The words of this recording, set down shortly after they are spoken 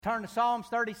Turn to Psalms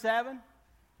 37.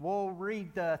 We'll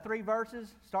read 3 verses,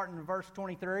 starting in verse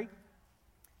 23.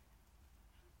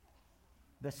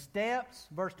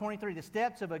 Verse 23, the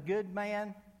steps of a good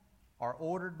man are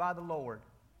ordered by the Lord,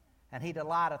 and he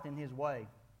delighteth in his way.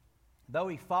 Though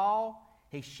he fall,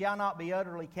 he shall not be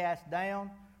utterly cast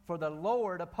down, for the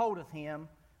Lord upholdeth him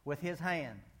with his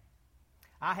hand.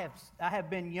 I have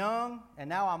been young, and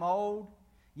now I'm old,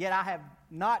 yet I have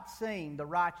not seen the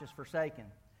righteous forsaken,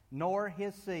 nor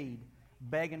his seed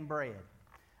begging bread.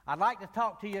 I'd like to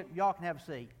talk to you, y'all can have a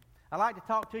seat. I'd like to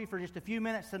talk to you for just a few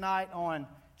minutes tonight on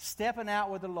stepping out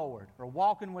with the Lord, or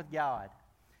walking with God.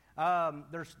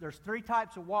 There's 3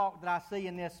 types of walk that I see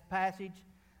in this passage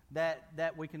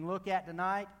that we can look at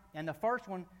tonight. And the first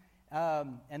one,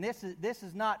 and this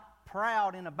is not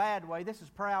proud in a bad way, this is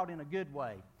proud in a good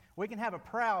way. We can have a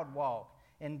proud walk.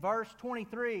 In verse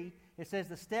 23, it says,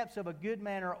 the steps of a good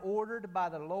man are ordered by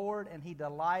the Lord, and he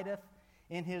delighteth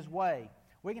in his way.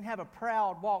 We can have a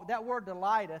proud walk. That word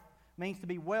delighteth means to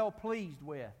be well pleased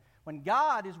with. When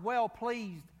God is well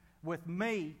pleased with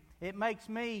me, it makes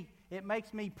me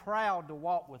proud to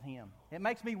walk with Him. It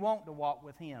makes me want to walk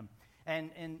with Him.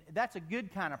 And that's a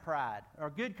good kind of pride, or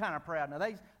a good kind of pride. Now,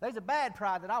 there's a bad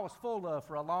pride that I was full of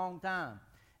for a long time.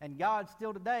 And God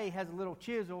still today has a little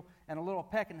chisel and a little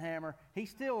pecking hammer. He's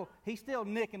still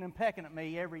nicking and pecking at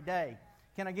me every day.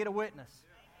 Can I get a witness?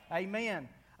 Yeah. Amen.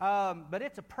 But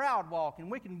it's a proud walk,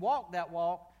 and we can walk that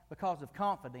walk because of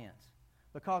confidence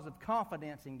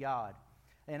in God.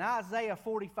 In Isaiah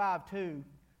 45:2,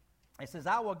 it says,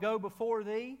 I will go before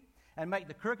thee and make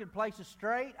the crooked places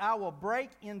straight. I will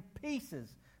break in pieces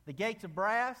the gates of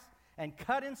brass and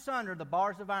cut in sunder the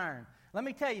bars of iron. Let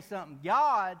me tell you something.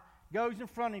 God goes in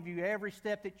front of you every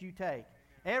step that you take.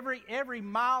 Every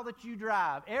mile that you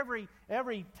drive, every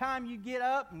time you get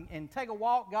up and take a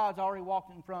walk, God's already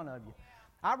walked in front of you.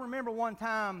 I remember one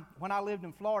time when I lived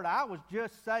in Florida, I was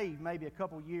just saved maybe a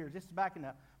couple years. This is back in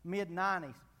the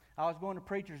mid-90s. I was going to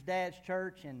preacher's dad's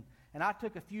church, and I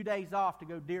took a few days off to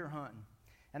go deer hunting.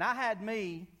 And I had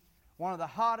me one of the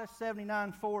hottest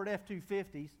 79 Ford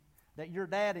F-250s that your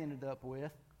dad ended up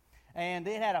with. And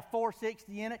it had a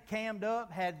 460 in it, cammed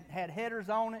up, had headers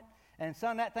on it, and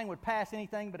son, that thing would pass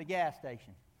anything but a gas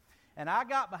station. And I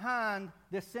got behind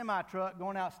this semi-truck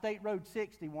going out State Road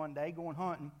 60 one day, going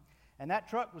hunting, and that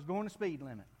truck was going the speed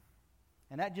limit.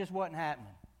 And that just wasn't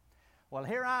happening. Well,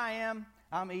 here I am,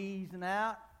 I'm easing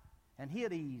out, and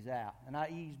he'd ease out, and I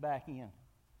eased back in.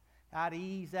 I'd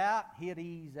ease out, he'd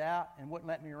ease out, and wouldn't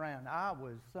let me around.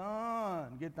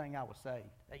 Good thing I was saved.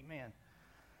 Amen.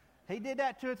 He did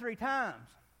that 2 or 3 times.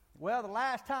 Well, the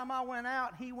last time I went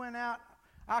out, he went out,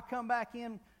 I come back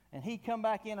in, and he come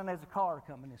back in, and there's a car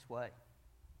coming this way.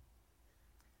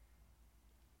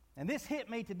 And this hit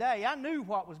me today. I knew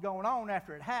what was going on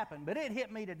after it happened, but it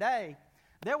hit me today.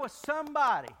 There was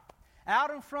somebody out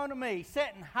in front of me,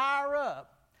 sitting higher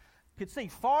up, could see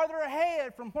farther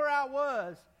ahead from where I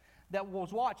was, that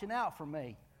was watching out for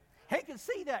me. He could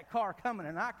see that car coming,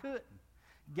 and I couldn't.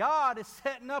 God is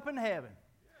sitting up in heaven,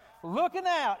 looking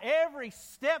out every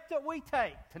step that we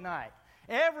take tonight,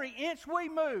 every inch we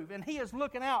move, and He is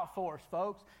looking out for us,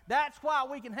 folks. That's why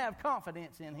we can have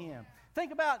confidence in Him.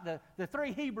 Think about the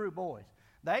 3 Hebrew boys.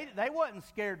 They wasn't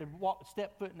scared to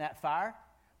step foot in that fire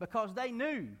because they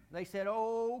knew. They said,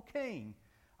 "Oh, King,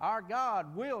 our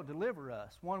God will deliver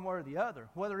us one way or the other,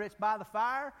 whether it's by the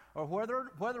fire or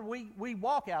whether we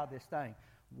walk out of this thing.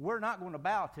 We're not going to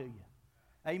bow to you."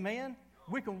 Amen?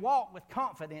 We can walk with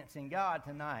confidence in God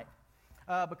tonight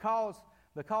because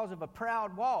of a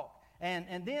proud walk.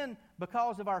 And then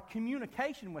because of our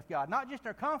communication with God. Not just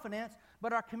our confidence,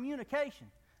 but our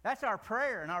communication. That's our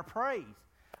prayer and our praise.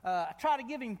 I try to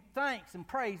give Him thanks and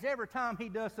praise every time He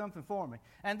does something for me.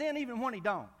 And then even when He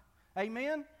don't.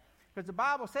 Amen? Because the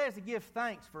Bible says to give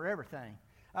thanks for everything.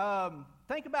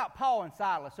 Think about Paul and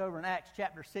Silas over in Acts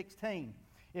chapter 16.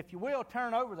 If you will,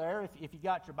 turn over there if you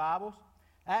got your Bibles.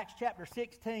 Acts chapter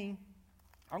 16.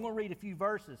 I'm going to read a few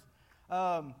verses.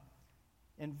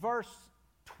 In verse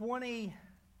 20,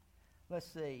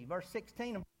 verse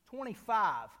 16 and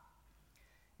 25,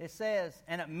 it says,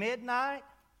 "And at midnight,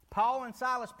 Paul and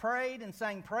Silas prayed and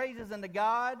sang praises unto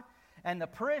God, and the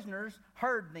prisoners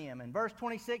heard them." And verse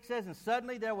 26 says, "And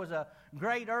suddenly there was a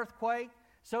great earthquake,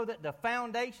 so that the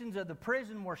foundations of the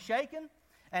prison were shaken,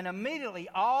 and immediately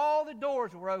all the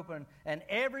doors were opened, and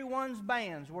everyone's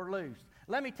bands were loosed."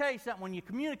 Let me tell you something. When you're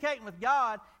communicating with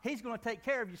God, He's going to take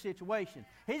care of your situation.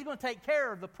 He's going to take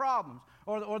care of the problems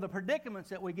or the predicaments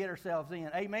that we get ourselves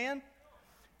in. Amen?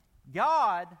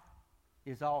 God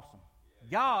is awesome.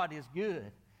 God is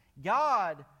good.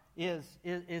 God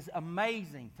is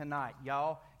amazing tonight,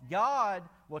 y'all. God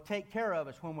will take care of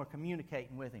us when we're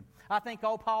communicating with Him. I think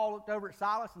old Paul looked over at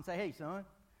Silas and said, hey, son,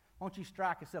 why don't you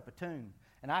strike us up a tune?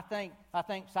 And I think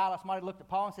Silas might have looked at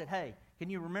Paul and said, hey, can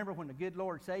you remember when the good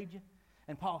Lord saved you?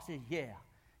 And Paul says, yeah.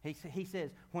 He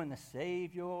says, when the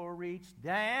Savior reached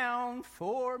down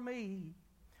for me,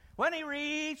 when He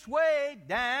reached way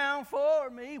down for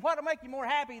me, what'll make you more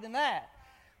happy than that?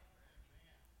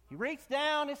 He reached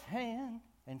down His hand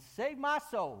and saved my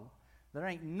soul. There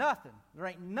ain't nothing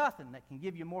that can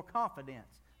give you more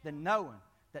confidence than knowing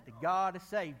that the God has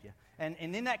saved you. And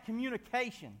in that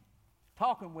communication,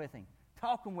 talking with Him,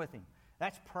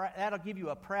 that'll give you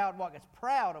a proud walk. It's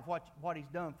proud of what He's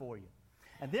done for you.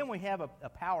 And then we have a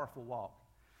powerful walk.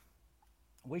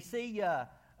 We see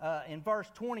in verse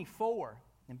 24,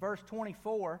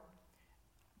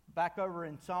 back over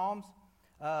in Psalms,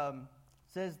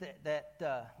 says that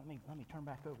let me turn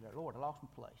back over there. Lord, I lost my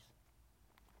place.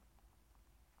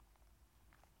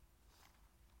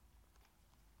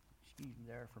 Excuse me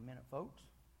there for a minute, folks.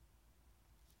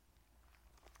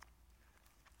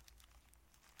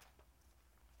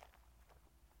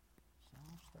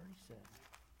 Psalms 37.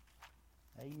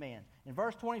 Amen. In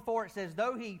verse 24 it says,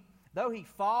 Though he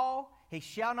fall, he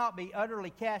shall not be utterly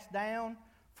cast down,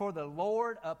 for the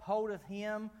Lord upholdeth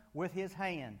him with His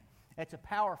hand. It's a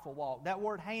powerful walk. That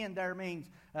word hand there means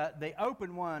the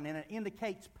open one, and it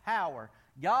indicates power.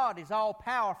 God is all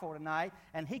powerful tonight,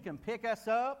 and He can pick us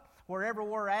up wherever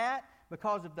we're at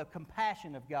because of the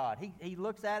compassion of God. He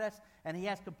looks at us, and He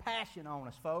has compassion on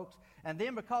us, folks. And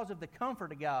then because of the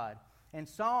comfort of God. In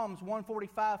Psalms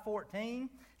 145:14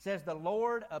 says, The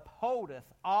Lord upholdeth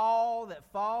all that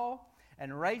fall,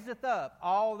 and raiseth up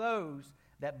all those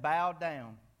that bow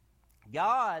down.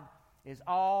 God is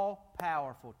all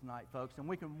powerful tonight, folks, and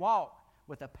we can walk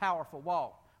with a powerful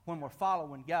walk when we're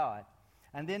following God.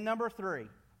 And then number 3,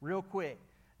 real quick,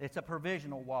 it's a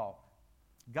provisional walk.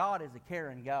 God is a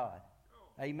caring God.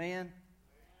 Amen.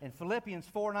 In Philippians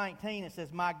 4:19 it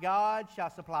says, My God shall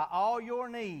supply all your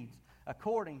needs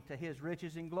according to His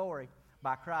riches and glory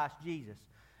by Christ Jesus.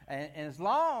 And as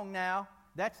long now,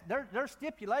 there's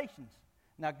stipulations.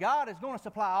 Now, God is going to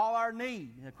supply all our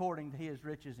needs according to His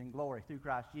riches and glory through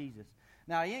Christ Jesus.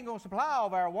 Now, He ain't going to supply all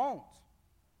of our wants.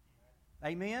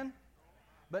 Amen?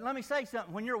 But let me say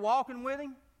something. When you're walking with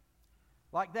Him,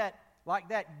 like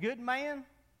that good man,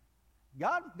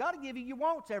 God will give you your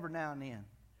wants every now and then.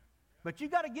 But you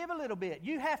got to give a little bit.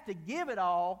 You have to give it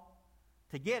all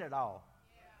to get it all.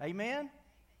 Amen?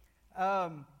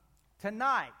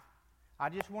 Tonight, I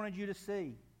just wanted you to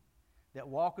see that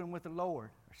walking with the Lord,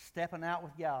 or stepping out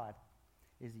with God,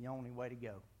 is the only way to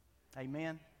go.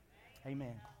 Amen?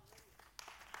 Amen.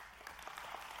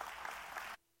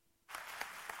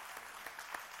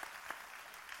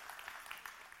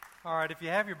 All right, if you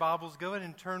have your Bibles, go ahead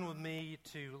and turn with me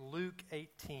to Luke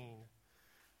 18.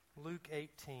 Luke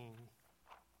 18.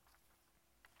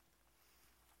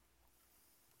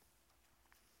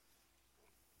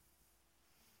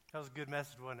 That was a good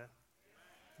message, wasn't it?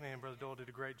 Man, Brother Doyle did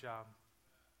a great job.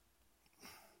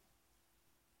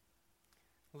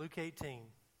 Luke 18.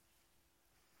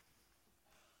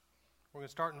 We're going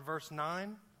to start in verse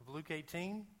 9 of Luke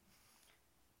 18.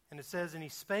 And it says, And He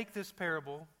spake this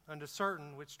parable unto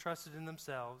certain which trusted in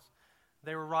themselves.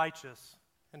 They were righteous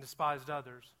and despised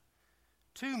others.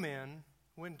 2 men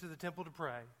went into the temple to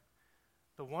pray,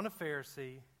 the one a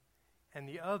Pharisee and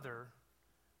the other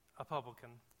a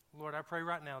publican. Lord, I pray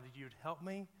right now that You would help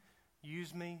me,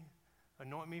 use me,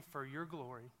 anoint me for Your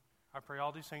glory. I pray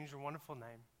all these things in Your wonderful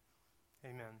name.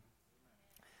 Amen.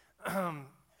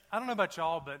 I don't know about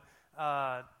y'all, but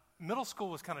middle school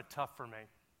was kind of tough for me.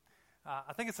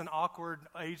 I think it's an awkward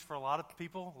age for a lot of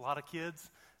people, a lot of kids.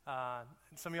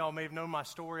 Some of y'all may have known my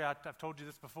story. I've told you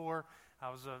this before. I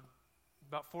was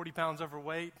about 40 pounds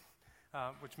overweight,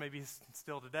 which maybe is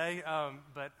still today,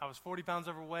 but I was 40 pounds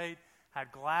overweight,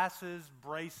 had glasses,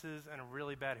 braces, and a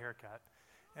really bad haircut.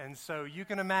 And so you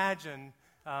can imagine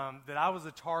that I was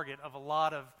a target of a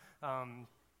lot of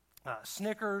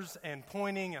snickers and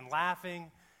pointing and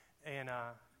laughing, and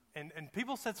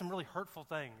people said some really hurtful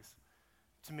things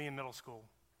to me in middle school,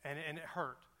 and it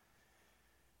hurt.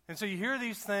 And so you hear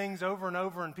these things over and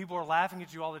over, and people are laughing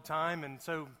at you all the time, and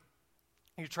so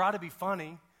you try to be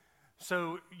funny.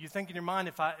 So you think in your mind,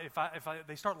 if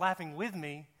they start laughing with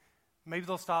me, maybe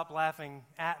they'll stop laughing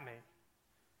at me.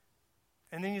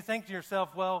 And then you think to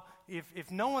yourself, well, if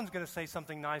no one's going to say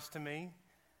something nice to me,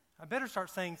 I better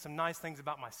start saying some nice things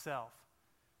about myself.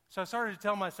 So I started to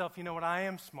tell myself, you know what, I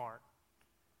am smart.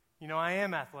 You know, I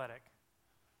am athletic.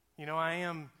 You know, I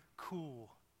am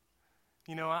cool.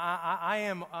 You know,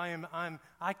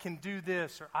 I can do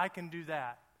this or I can do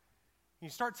that. You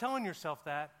start telling yourself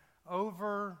that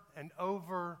over and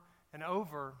over and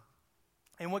over.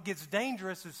 And what gets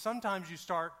dangerous is sometimes you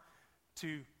start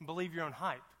to believe your own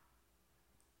hype.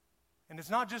 And it's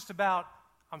not just about,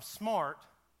 I'm smart,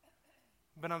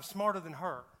 but I'm smarter than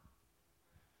her.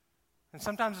 And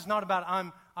sometimes it's not about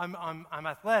I'm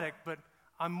athletic, but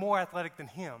I'm more athletic than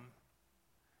him.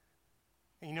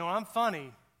 And you know, I'm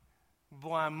funny,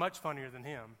 boy, I'm much funnier than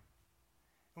him.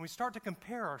 And we start to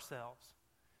compare ourselves.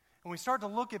 And we start to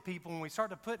look at people and we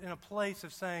start to put in a place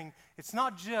of saying, it's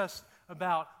not just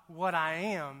about what I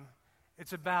am,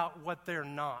 it's about what they're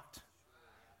not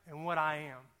and what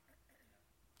I am.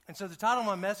 And so the title of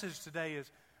my message today is,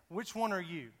 which one are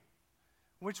you?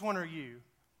 Which one are you?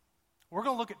 We're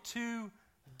going to look at two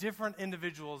different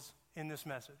individuals in this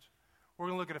message. We're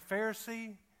going to look at a Pharisee,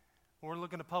 and we're going to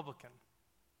look at a publican.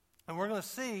 And we're going to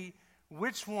see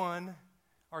which one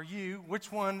are you,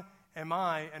 which one am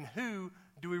I, and who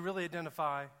do we really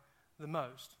identify the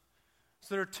most.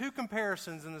 So there are two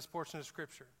comparisons in this portion of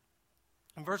Scripture.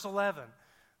 In verse 11,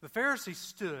 the Pharisee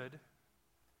stood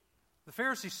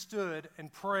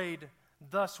and prayed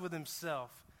thus with himself,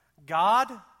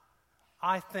 God,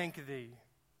 I thank thee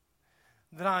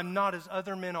that I am not as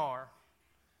other men are,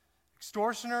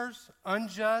 extortioners,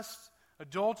 unjust,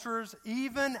 adulterers,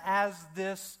 even as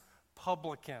this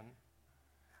publican.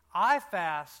 I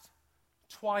fast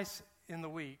twice in the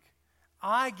week.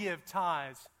 I give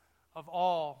tithes of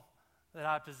all that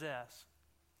I possess.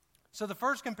 So the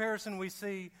first comparison we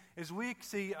see is we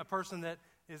see a person that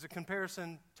is a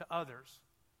comparison to others.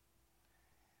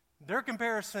 Their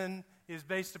comparison is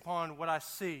based upon what I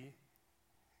see.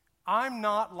 I'm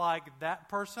not like that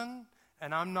person,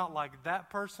 and I'm not like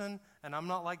that person, and I'm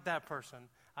not like that person.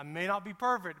 I may not be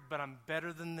perfect, but I'm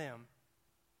better than them.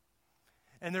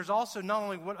 And there's also not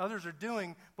only what others are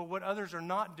doing, but what others are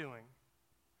not doing.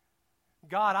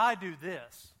 God, I do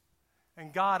this,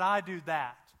 and God, I do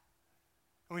that.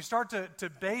 And we start to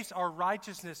base our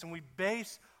righteousness, and we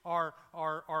base our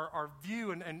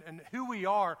view and who we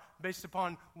are based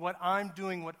upon what I'm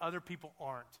doing, what other people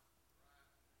aren't.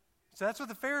 So that's what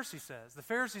the Pharisee says. The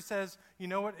Pharisee says, you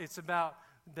know what? It's about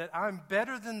that I'm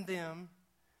better than them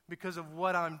because of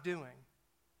what I'm doing.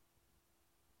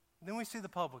 Then we see the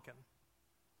publican.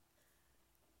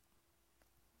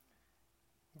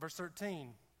 Verse 13.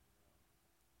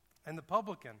 And the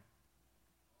publican,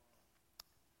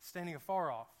 standing afar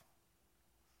off,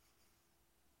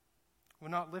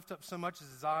 would not lift up so much as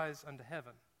his eyes unto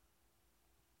heaven,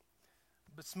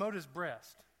 but smote his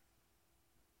breast,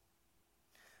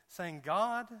 saying,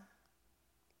 God,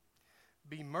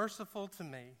 be merciful to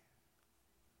me,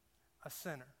 a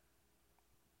sinner.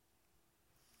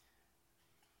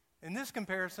 In this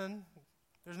comparison,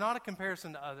 there's not a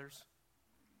comparison to others.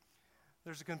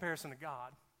 There's a comparison to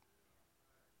God.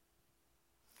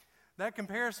 That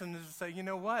comparison is to say, you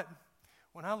know what?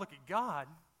 When I look at God,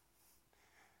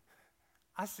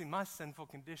 I see my sinful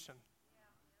condition.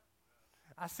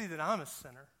 I see that I'm a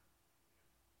sinner.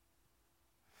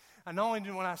 And not only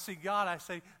do when I see God, I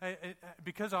say,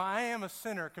 because I am a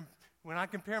sinner, when I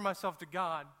compare myself to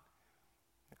God,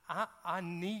 I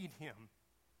need Him.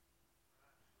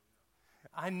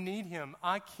 I need Him.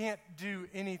 I can't do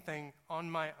anything on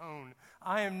my own.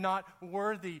 I am not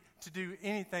worthy to do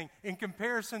anything in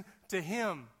comparison to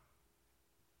Him.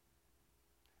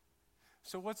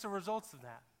 So what's the results of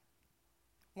that?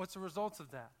 What's the results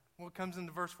of that? What comes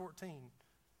into verse 14?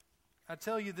 I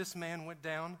tell you, this man went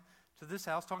down to this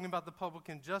house, talking about the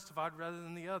publican, justified rather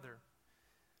than the other.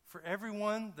 For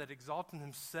everyone that exalteth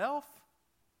himself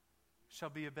shall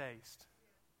be abased,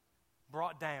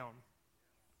 brought down,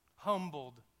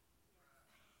 humbled.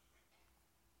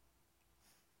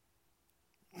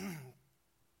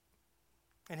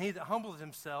 And he that humbleth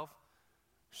himself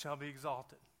shall be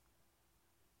exalted.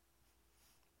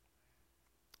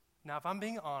 Now, if I'm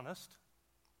being honest,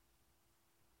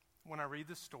 when I read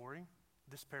this story,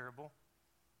 this parable,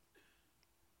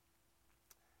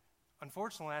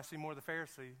 unfortunately, I see more the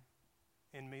Pharisee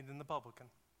in me than the publican.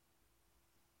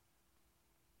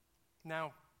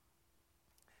 Now,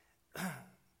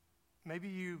 maybe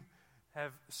you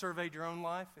have surveyed your own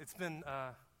life. It's been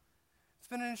an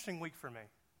interesting week for me.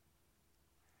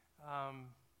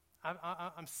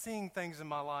 I'm seeing things in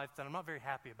my life that I'm not very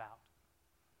happy about.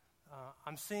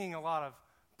 I'm seeing a lot of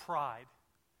pride.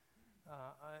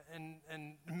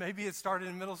 And maybe it started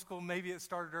in middle school, maybe it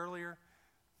started earlier.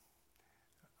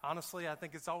 Honestly, I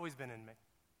think it's always been in me.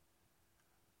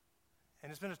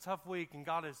 And it's been a tough week, and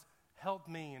God has helped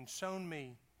me and shown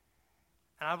me.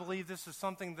 And I believe this is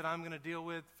something that I'm going to deal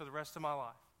with for the rest of my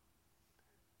life.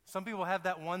 Some people have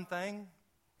that one thing.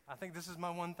 I think this is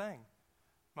my one thing.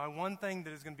 My one thing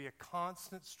that is going to be a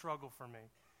constant struggle for me.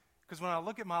 Because when I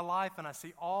look at my life and I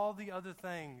see all the other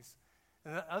things,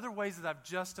 and the other ways that I've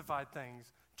justified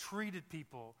things, treated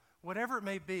people, whatever it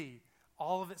may be,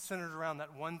 all of it centered around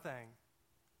that one thing,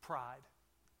 pride.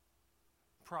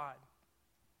 Pride.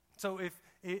 So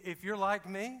if you're like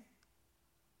me,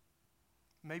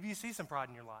 maybe you see some pride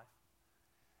in your life.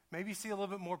 Maybe you see a little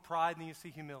bit more pride than you see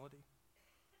humility.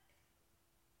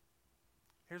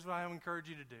 Here's what I encourage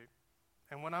you to do,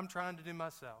 and what I'm trying to do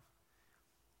myself.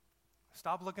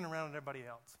 Stop looking around at everybody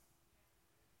else.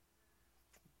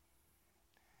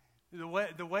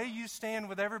 The way you stand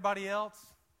with everybody else,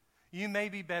 you may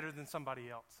be better than somebody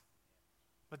else.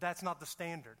 But that's not the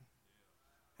standard.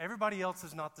 Everybody else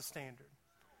is not the standard.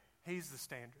 He's the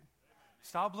standard.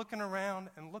 Stop looking around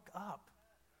and look up.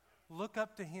 Look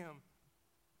up to Him.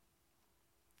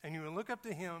 And you look up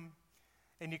to Him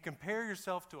and you compare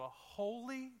yourself to a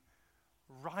holy,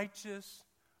 righteous,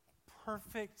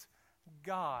 perfect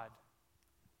God.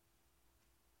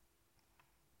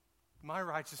 My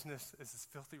righteousness is as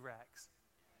filthy rags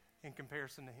in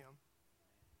comparison to Him.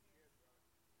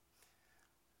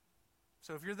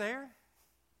 So if you're there,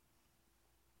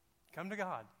 come to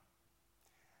God.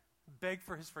 Beg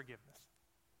for His forgiveness.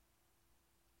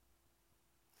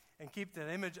 And keep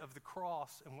that image of the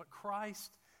cross and what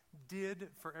Christ did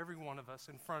for every one of us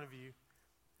in front of you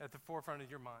at the forefront of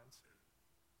your minds.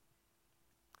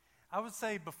 I would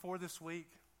say before this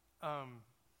week, I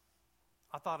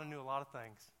thought I knew a lot of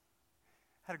things.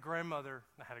 My grandmother,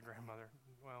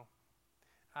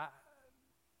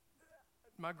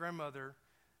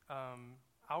 I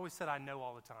always said I know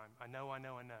all the time. I know.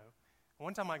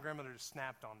 One time my grandmother just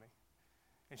snapped on me.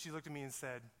 And she looked at me and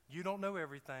said, "You don't know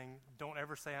everything. Don't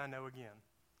ever say I know again."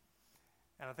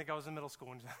 And I think I was in middle school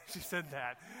when she said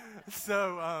that.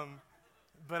 So,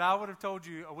 but I would have told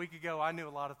you a week ago I knew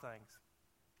a lot of things.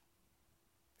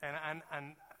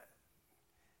 And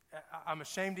I'm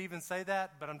ashamed to even say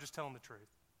that, but I'm just telling the truth.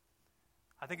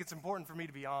 I think it's important for me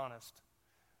to be honest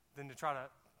than to try to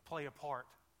play a part.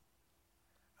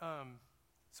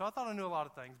 So I thought I knew a lot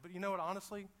of things. But you know what,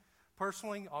 honestly,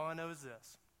 personally, all I know is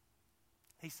this.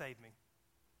 He saved me.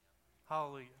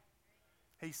 Hallelujah.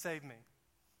 He saved me.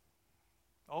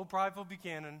 Old prideful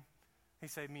Buchanan, He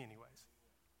saved me anyways.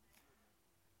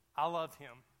 I love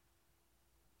Him.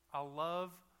 I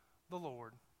love the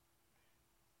Lord.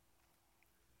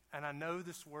 And I know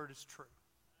this word is true.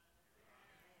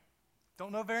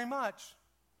 Don't know very much.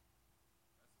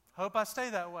 Hope I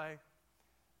stay that way.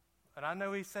 But I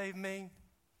know He saved me.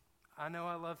 I know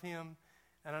I love Him.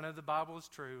 And I know the Bible is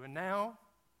true. And now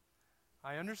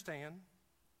I understand.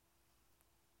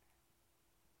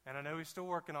 And I know He's still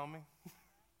working on me.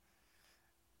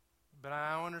 But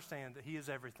I now understand that He is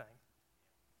everything.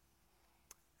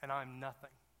 And I'm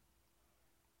nothing.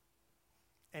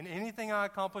 And anything I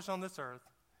accomplish on this earth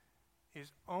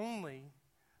is only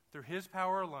through His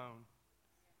power alone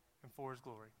and for His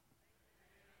glory.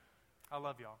 I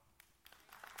love y'all.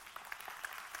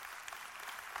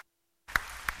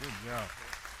 Good job.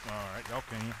 All right, y'all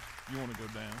can. You want to go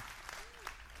down?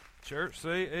 Church,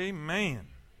 say amen.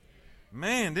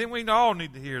 Man, didn't we all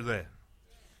need to hear that?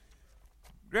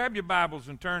 Grab your Bibles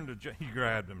and turn to... You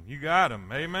grabbed them. You got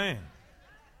them. Amen.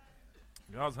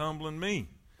 God's humbling me.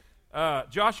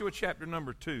 Joshua chapter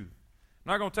number 2. I'm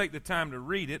not going to take the time to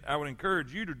read it. I would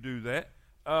encourage you to do that.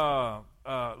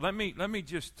 Let me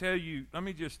just tell you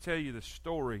the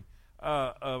story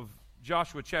of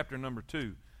Joshua chapter number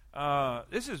 2.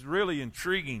 This is really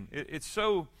intriguing. It's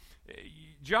so...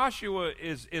 Joshua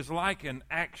is like an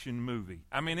action movie.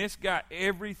 I mean, it's got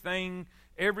everything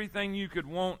you could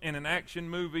want in an action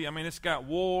movie. I mean, it's got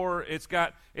war, it's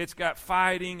got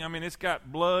fighting. I mean, it's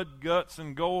got blood, guts,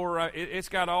 and gore. It's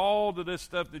got all of this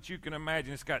stuff that you can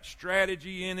imagine. It's got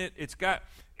strategy in it. It's got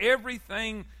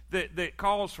everything that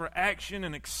calls for action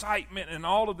and excitement and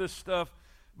all of this stuff.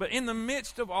 But in the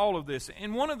midst of all of this,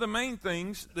 and one of the main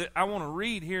things that I want to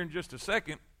read here in just a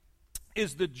second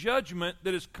is the judgment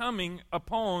that is coming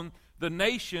upon the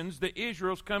nations that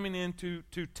Israel's coming in to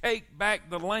take back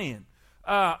the land.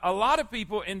 A lot of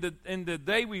people in the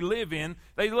day we live in,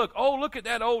 they look at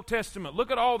that Old Testament. Look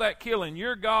at all that killing.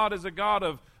 Your God is a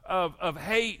God of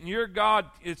hate, and your God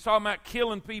is talking about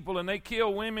killing people, and they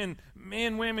kill women,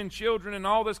 men, women, children, and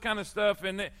all this kind of stuff.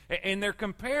 And they're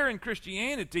comparing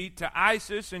Christianity to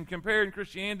ISIS and comparing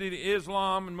Christianity to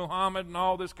Islam and Muhammad and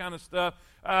all this kind of stuff.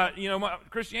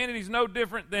 Christianity is no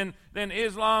different than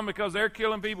Islam because they're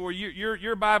killing people. Where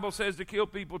your Bible says to kill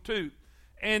people too.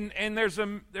 And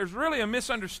there's really a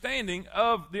misunderstanding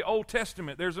of the Old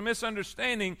Testament. There's a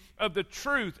misunderstanding of the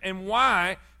truth and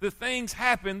why the things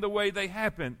happen the way they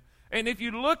happen. And if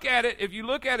you look at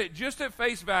it just at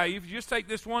face value, if you just take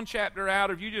this one chapter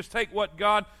out, or if you just take what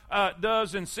God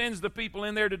does and sends the people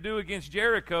in there to do against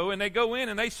Jericho, and they go in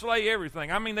and they slay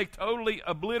everything. I mean, they totally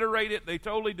obliterate it. They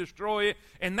totally destroy it.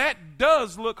 And that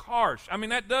does look harsh. I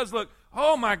mean, that does look,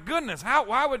 oh my goodness,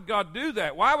 why would God do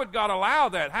that? Why would God allow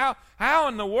that? How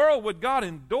in the world would God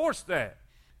endorse that?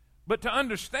 But to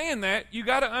understand that, you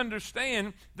got to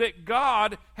understand that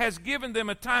God has given them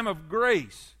a time of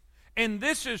grace. And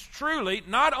this is truly,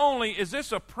 not only is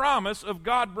this a promise of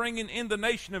God bringing in the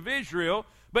nation of Israel,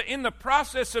 but in the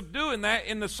process of doing that,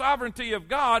 in the sovereignty of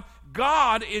God,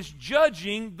 God is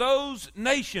judging those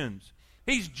nations.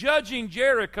 He's judging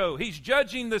Jericho. He's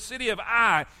judging the city of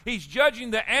Ai. He's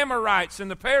judging the Amorites and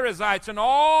the Perizzites and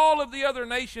all of the other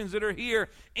nations that are here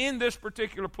in this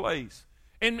particular place.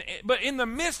 But in the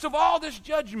midst of all this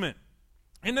judgment,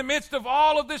 in the midst of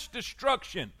all of this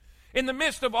destruction, in the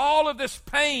midst of all of this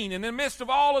pain, in the midst of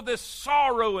all of this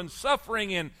sorrow and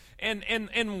suffering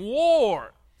and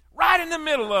war, right in the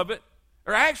middle of it,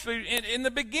 or actually in the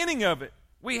beginning of it,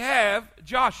 we have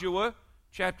Joshua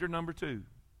chapter number 2.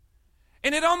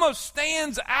 And it almost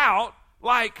stands out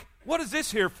like, what is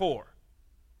this here for?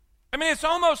 I mean, it's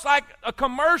almost like a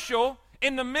commercial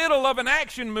in the middle of an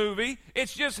action movie.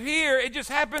 It's just here. It just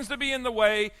happens to be in the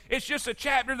way. It's just a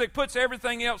chapter that puts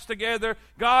everything else together.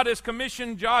 God has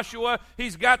commissioned Joshua.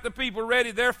 He's got the people ready.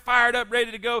 They're fired up,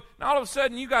 ready to go. And all of a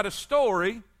sudden, you got a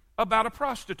story about a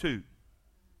prostitute.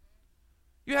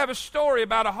 You have a story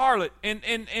about a harlot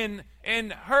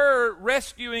and her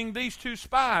rescuing these 2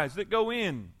 spies that go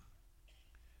in.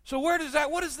 So what is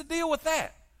the deal with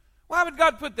that? Why would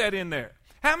God put that in there?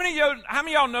 How many of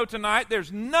y'all know tonight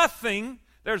there's nothing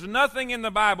in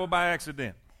the Bible by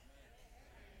accident?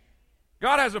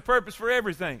 God has a purpose for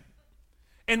everything.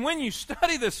 And when you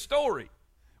study this story,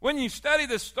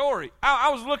 I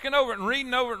was looking over it and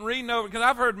reading over it because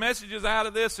I've heard messages out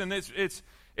of this, and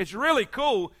it's really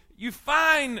cool. You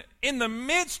find in the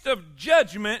midst of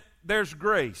judgment, there's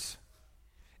grace.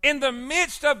 In the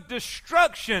midst of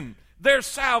destruction, there's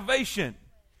salvation.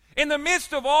 In the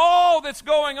midst of all that's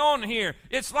going on here,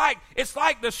 it's like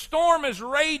the storm is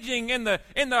raging in the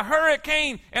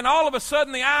hurricane, and all of a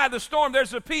sudden, the eye of the storm,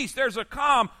 there's a peace, there's a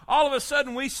calm. All of a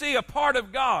sudden, we see a part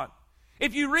of God.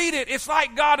 If you read it, it's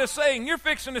like God is saying, you're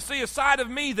fixing to see a side of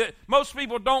me that most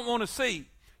people don't want to see.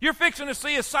 You're fixing to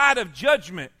see a side of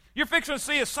judgment. You're fixing to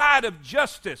see a side of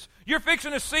justice. You're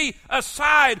fixing to see a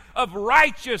side of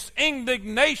righteous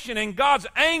indignation and God's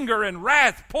anger and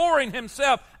wrath pouring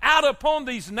himself out upon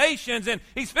these nations, and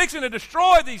he's fixing to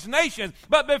destroy these nations.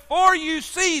 But before you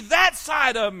see that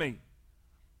side of me,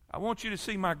 I want you to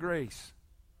see my grace.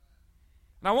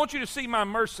 And I want you to see my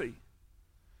mercy.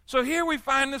 So here we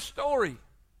find this story.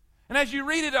 And as you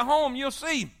read it at home, you'll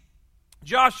see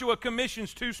Joshua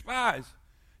commissions 2 spies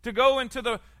to go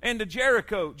into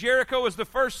Jericho. Jericho is the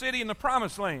first city in the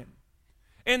Promised Land.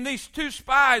 And these 2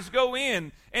 spies go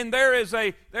in, and there is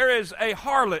a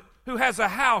harlot who has a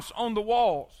house on the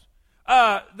walls.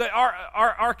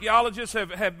 Our archaeologists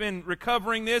have been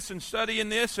recovering this and studying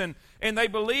this, and they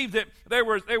believe that there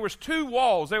was 2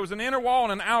 walls. There was an inner wall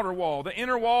and an outer wall. The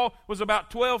inner wall was about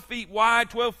 12 feet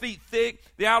wide, 12 feet thick.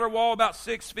 The outer wall about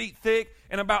 6 feet thick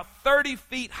and about 30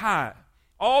 feet high,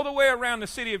 all the way around the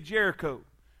city of Jericho.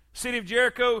 The city of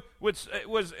Jericho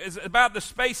is about the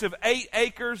space of 8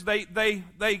 acres,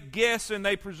 they guess and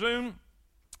they presume.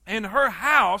 And her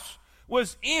house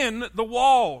was in the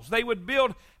walls. They would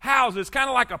build houses, kind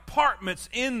of like apartments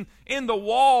in the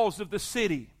walls of the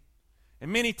city.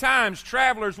 And many times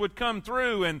travelers would come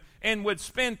through and would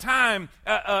spend time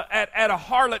at a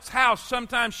harlot's house.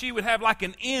 Sometimes she would have like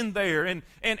an inn there, and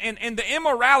the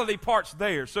immorality part's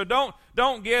there. So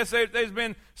don't guess. There's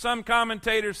been some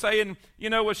commentators saying,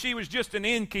 well, she was just an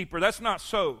innkeeper. That's not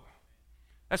so.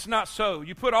 That's not so.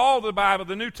 You put all the Bible,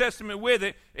 the New Testament with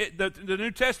it. The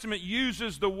New Testament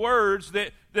uses the words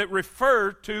that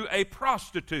refer to a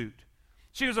prostitute.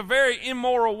 She was a very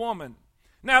immoral woman.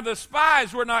 Now, the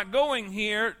spies were not going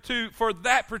here for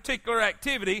that particular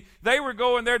activity. They were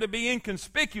going there to be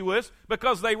inconspicuous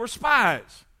because they were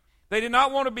spies. They did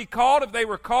not want to be caught. If they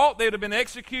were caught, they would have been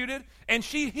executed. And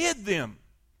she hid them.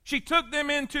 She took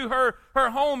them into her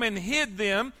home and hid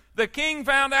them. The king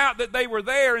found out that they were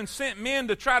there and sent men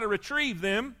to try to retrieve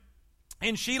them.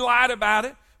 And she lied about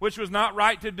it, which was not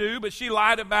right to do, but she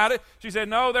lied about it. She said,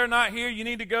 no, they're not here. You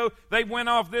need to go. They went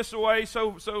off this way,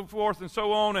 so forth and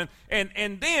so on.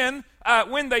 And then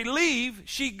when they leave,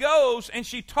 she goes and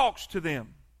she talks to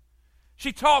them.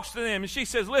 She talks to them and she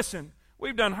says, listen,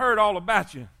 we've done heard all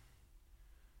about you.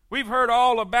 We've heard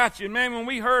all about you. Man, when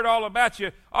we heard all about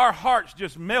you, our hearts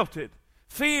just melted.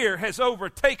 Fear has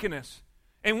overtaken us.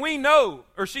 And we know,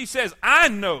 or she says, I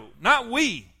know, not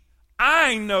we,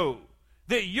 I know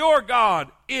that your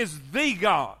God is the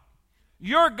God.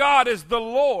 Your God is the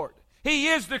Lord. He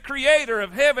is the creator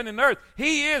of heaven and earth.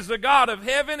 He is the God of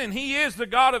heaven and He is the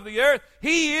God of the earth.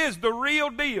 He is the real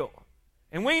deal.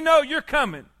 And we know you're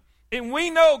coming. And we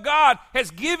know God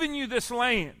has given you this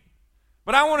land.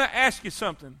 But I want to ask you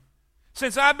something.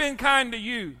 Since I've been kind to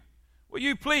you, will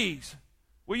you please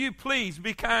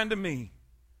be kind to me?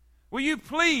 Will you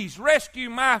please rescue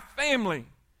my family?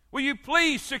 Will you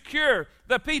please secure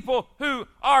the people who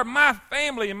are my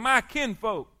family and my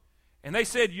kinfolk? And they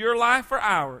said, your life or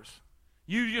ours.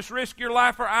 You just risk your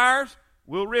life for ours,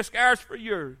 we'll risk ours for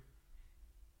yours.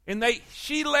 And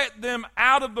she let them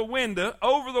out of the window,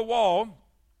 over the wall,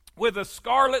 with a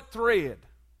scarlet thread.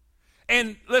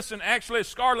 And listen, actually a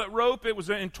scarlet rope, it was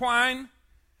entwined.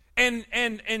 And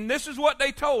this is what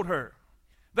they told her.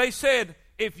 They said,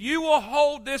 if you will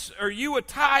hold this, or you will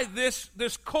tie this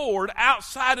cord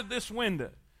outside of this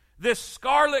window, this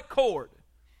scarlet cord,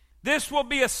 this will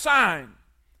be a sign.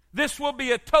 This will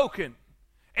be a token.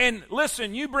 And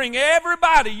listen, you bring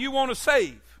everybody you want to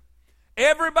save,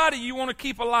 everybody you want to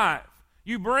keep alive.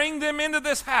 You bring them into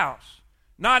this house.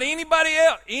 Not anybody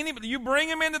else. You bring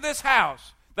them into this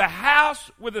house, the house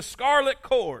with the scarlet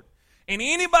cord. And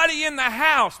anybody in the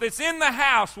house that's in the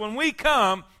house, when we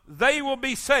come, they will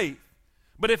be safe.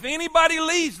 But if anybody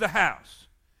leaves the house,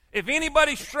 if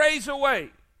anybody strays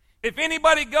away, if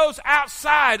anybody goes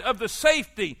outside of the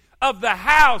safety of the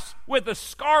house with the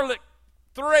scarlet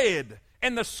thread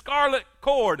and the scarlet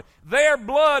cord, their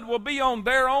blood will be on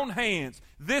their own hands.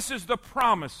 This is the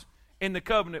promise in the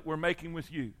covenant we're making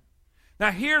with you. Now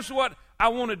here's what I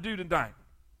want to do tonight.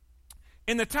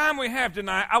 In the time we have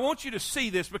tonight, I want you to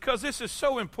see this because this is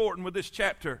so important with this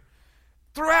chapter.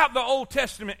 Throughout the Old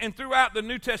Testament and throughout the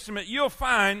New Testament, you'll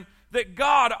find that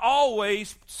God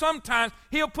always, sometimes,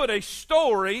 He'll put a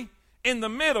story in the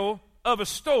middle of a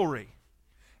story.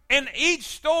 And each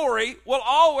story will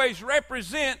always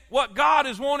represent what God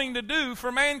is wanting to do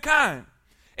for mankind.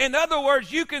 In other words,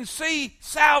 you can see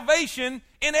salvation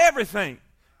in everything.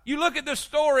 You look at the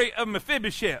story of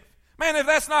Mephibosheth. Man, if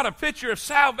that's not a picture of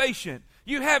salvation.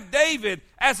 You have David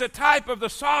as a type of the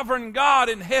sovereign God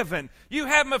in heaven. You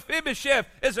have Mephibosheth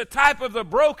as a type of the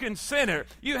broken sinner.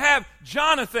 You have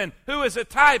Jonathan, who is a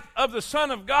type of the Son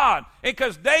of God.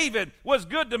 Because David was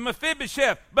good to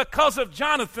Mephibosheth because of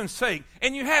Jonathan's sake.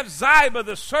 And you have Ziba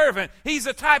the servant. He's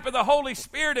a type of the Holy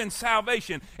Spirit in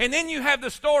salvation. And then you have the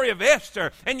story of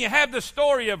Esther. And you have the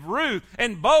story of Ruth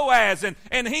and Boaz.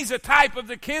 And he's a type of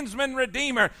the kinsman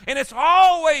redeemer. And it's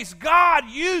always God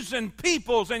using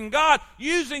peoples and God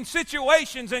using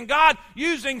situations and God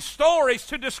using stories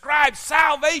to describe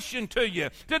salvation to you,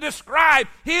 to describe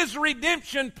His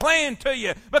redemption plan to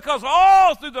you. Because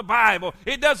all through the Bible,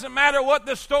 it doesn't matter what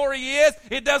the story is,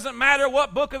 it doesn't matter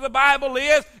what book of the Bible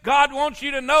is, God wants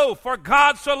you to know, for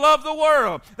God so loved the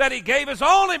world that He gave His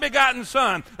only begotten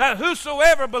Son, that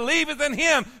whosoever believeth in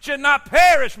Him should not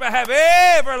perish but have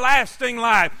everlasting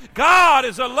life. God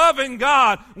is a loving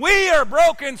God. We are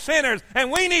broken sinners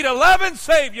and we need a loving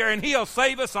Savior, and He'll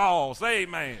save us all. Say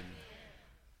amen.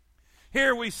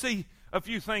 Here we see a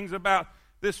few things about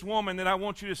this woman that I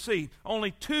want you to see.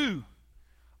 Only two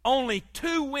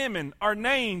women are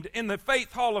named in the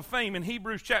Faith Hall of Fame in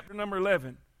Hebrews chapter number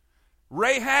 11.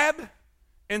 Rahab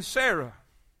and Sarah.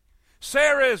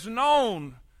 Sarah is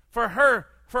known for her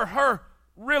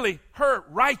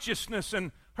righteousness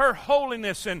and her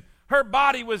holiness, and her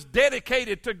body was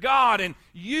dedicated to God and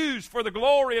used for the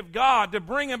glory of God to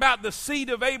bring about the seed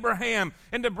of Abraham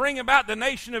and to bring about the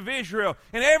nation of Israel.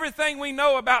 And everything we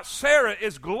know about Sarah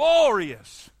is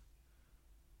glorious.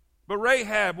 But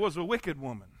Rahab was a wicked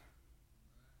woman.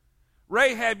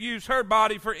 Rahab used her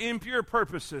body for impure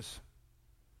purposes.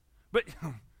 But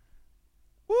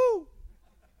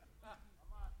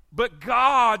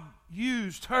God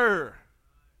used her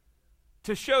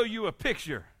to show you a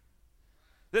picture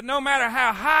that no matter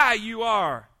how high you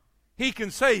are, He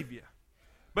can save you.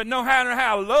 But no matter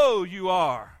how low you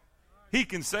are, He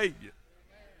can save you.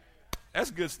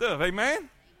 That's good stuff, amen?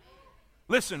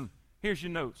 Listen, here's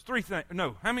your notes.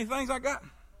 How many things I got?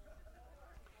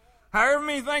 However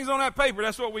many things on that paper,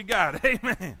 that's what we got,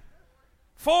 amen.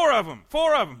 4 of them.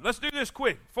 Let's do this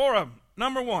quick. 4 of them.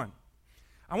 Number 1,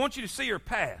 I want you to see her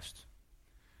past.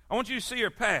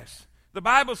 The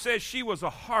Bible says she was a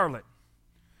harlot.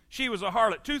 She was a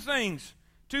harlot. Two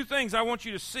things I want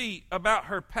you to see about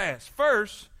her past.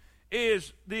 First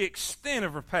is the extent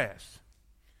of her past.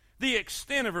 The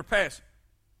extent of her past.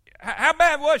 How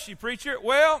bad was she, preacher?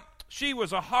 Well, She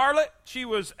was a harlot. She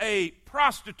was a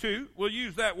prostitute. We'll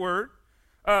use that word.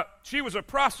 She was a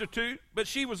prostitute, but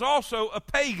she was also a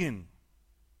pagan.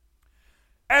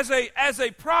 As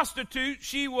a prostitute,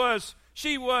 she was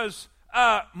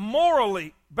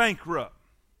morally bankrupt.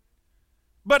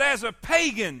 But as a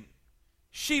pagan,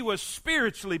 she was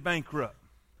spiritually bankrupt.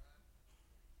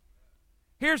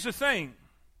 Here's the thing.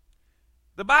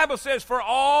 The Bible says, for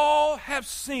all have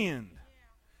sinned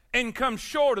and come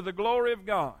short of the glory of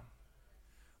God.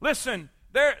 Listen,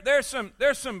 there's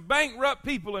some bankrupt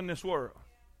people in this world.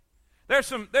 There's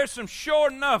some sure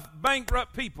enough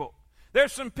bankrupt people.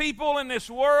 There's some people in this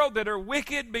world that are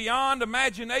wicked beyond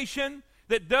imagination,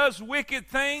 that does wicked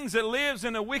things, that lives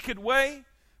in a wicked way.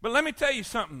 But let me tell you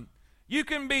something. You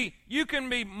can be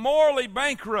morally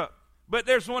bankrupt, but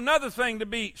there's another thing to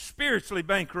be spiritually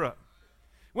bankrupt.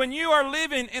 When you are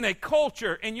living in a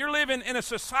culture and you're living in a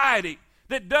society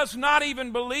that does not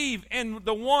even believe in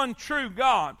the one true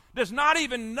God, does not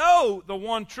even know the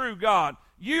one true God,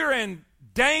 you're in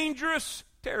dangerous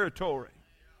territory.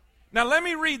 Now let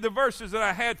me read the verses that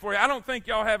I had for you. I don't think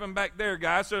y'all have them back there,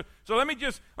 guys. So let me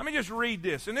just read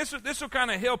this, and this will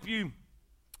kind of help you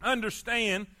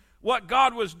understand what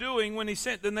God was doing when He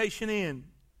sent the nation in.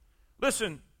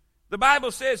 Listen, the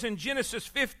Bible says in Genesis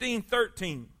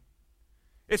 15:13.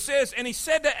 It says, and He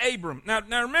said to Abram. Now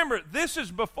remember, this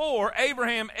is before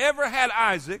Abraham ever had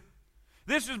Isaac.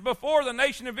 This is before the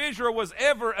nation of Israel was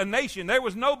ever a nation. There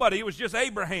was nobody. It was just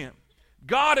Abraham.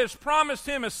 God has promised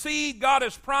him a seed. God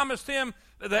has promised him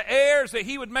the heirs, that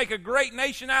He would make a great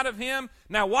nation out of him.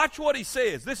 Now watch what He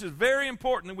says. This is very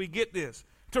important that we get this,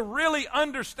 to really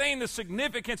understand the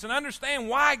significance and understand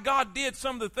why God did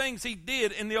some of the things He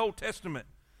did in the Old Testament.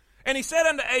 And He said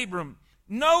unto Abram,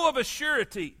 know of a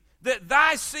surety that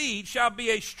thy seed shall be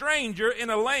a stranger in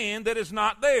a land that is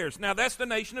not theirs. Now that's the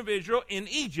nation of Israel in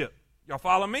Egypt. Y'all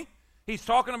follow me? He's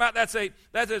talking about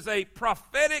that is a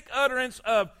prophetic utterance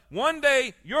of one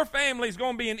day your family's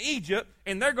going to be in Egypt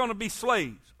and they're going to be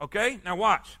slaves. Okay? Now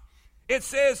watch. It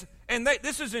says, and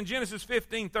this is in Genesis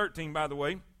 15:13, by the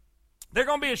way. They're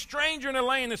going to be a stranger in a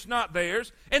land that's not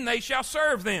theirs, and they shall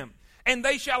serve them. And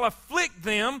they shall afflict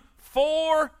them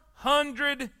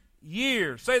 400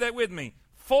 years. Say that with me.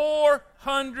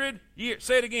 400 years.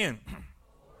 Say it again.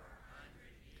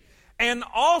 And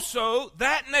also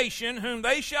that nation whom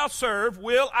they shall serve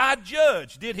will I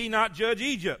judge. Did He not judge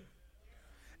Egypt?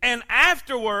 And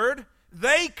afterward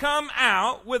they come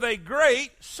out with a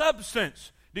great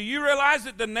substance. Do you realize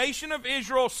that the nation of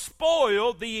Israel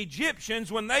spoiled the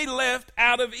Egyptians when they left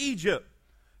out of Egypt?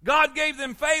 God gave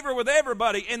them favor with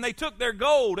everybody, and they took their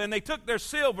gold, and they took their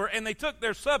silver, and they took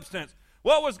their substance.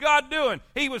 What was God doing?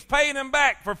 He was paying them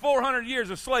back for 400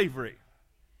 years of slavery.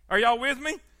 Are y'all with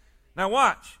me? Now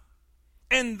watch.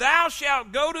 And thou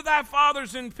shalt go to thy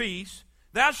fathers in peace.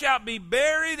 Thou shalt be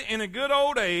buried in a good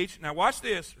old age. Now watch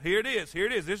this. Here it is. Here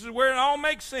it is. This is where it all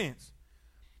makes sense.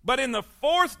 But in the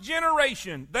fourth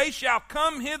generation they shall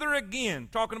come hither again,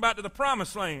 talking about to the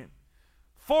promised land.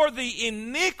 For the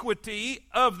iniquity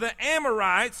of the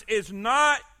Amorites is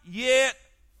not yet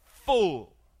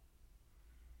full.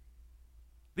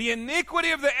 The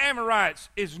iniquity of the Amorites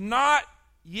is not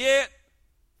yet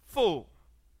full.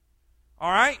 All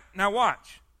right? Now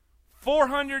watch.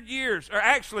 400 years, or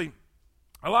actually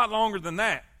a lot longer than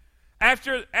that.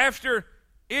 After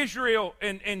Israel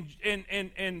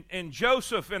and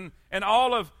Joseph and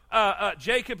all of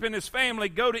Jacob and his family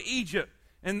go to Egypt,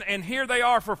 and here they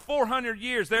are for 400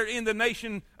 years. They're in the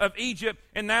nation of Egypt,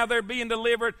 and now they're being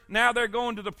delivered. Now they're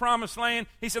going to the promised land.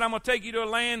 He said, I'm going to take you to a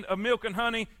land of milk and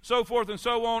honey, so forth and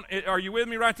so on. Are you with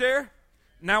me right there?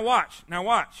 Now watch. Now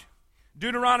watch.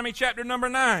 Deuteronomy chapter number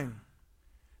 9.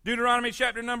 Deuteronomy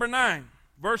chapter number 9,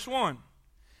 verse 1.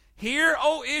 Hear,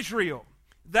 O Israel,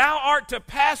 thou art to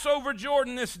pass over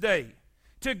Jordan this day,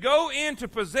 to go in to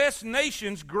possess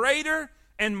nations greater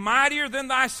and mightier than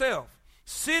thyself,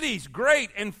 cities great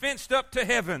and fenced up to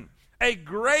heaven, a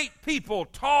great people,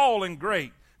 tall and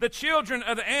great, the children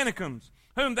of the Anakims,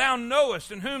 whom thou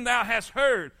knowest and whom thou hast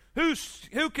heard,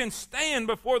 who can stand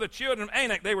before the children of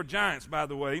Anak? They were giants, by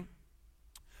the way.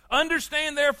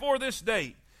 Understand therefore this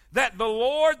day, that the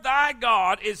Lord thy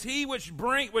God is He which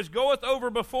goeth over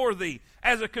before thee.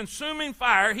 As a consuming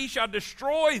fire, He shall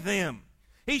destroy them.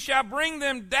 He shall bring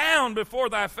them down before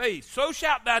thy face. So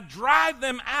shalt thou drive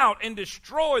them out and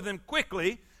destroy them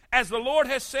quickly, as the Lord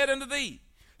has said unto thee.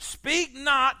 Speak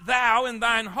not thou in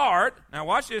thine heart. Now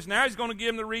watch this. Now He's going to give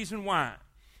them the reason why.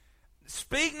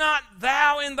 Speak not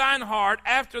thou in thine heart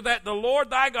after that the Lord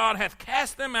thy God hath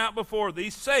cast them out before thee,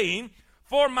 saying,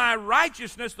 for my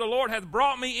righteousness the Lord hath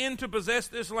brought me in to possess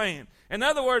this land. In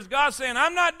other words, God's saying,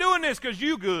 I'm not doing this because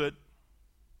you good.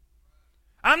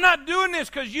 I'm not doing this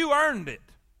because you earned it.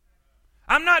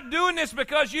 I'm not doing this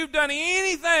because you've done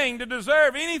anything to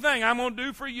deserve anything I'm going to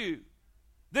do for you.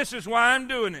 This is why I'm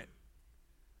doing it.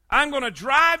 I'm going to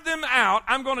drive them out.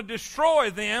 I'm going to destroy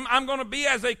them. I'm going to be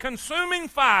as a consuming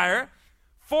fire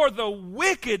for the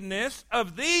wickedness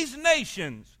of these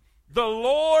nations. The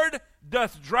Lord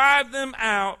doth drive them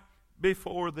out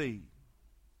before thee.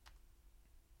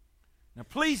 Now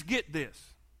please get this.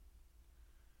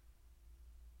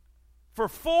 For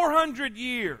 400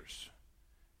 years,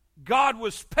 God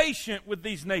was patient with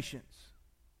these nations.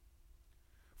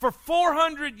 For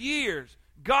 400 years,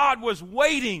 God was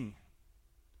waiting.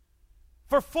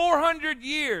 For 400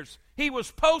 years, he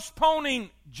was postponing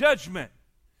judgment.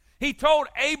 He told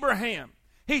Abraham,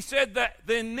 he said that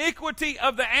the iniquity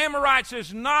of the Amorites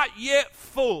is not yet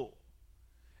full.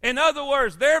 In other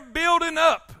words, they're building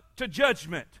up to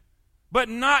judgment, but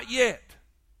not yet.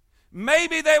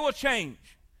 Maybe they will change.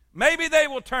 Maybe they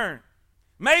will turn.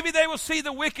 Maybe they will see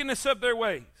the wickedness of their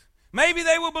ways. Maybe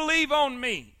they will believe on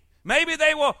me. Maybe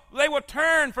they will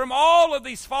turn from all of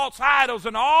these false idols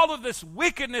and all of this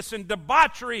wickedness and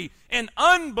debauchery and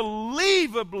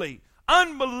unbelievably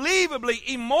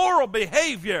immoral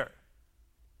behavior.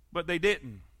 But they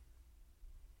didn't.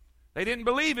 They didn't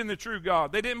believe in the true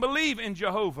God. They didn't believe in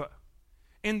Jehovah.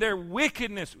 In their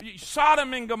wickedness,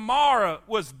 Sodom and Gomorrah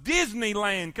was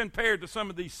Disneyland compared to some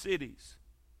of these cities.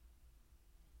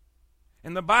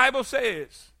 And the Bible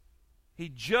says he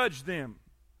judged them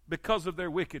because of their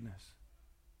wickedness.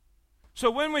 So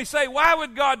when we say, why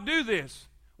would God do this?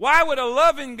 Why would a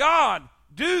loving God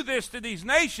do this to these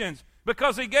nations?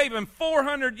 Because he gave them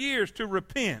 400 years to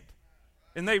repent,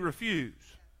 and they refused.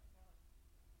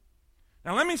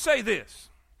 Now let me say this.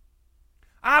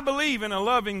 I believe in a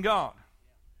loving God.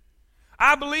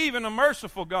 I believe in a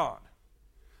merciful God.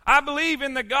 I believe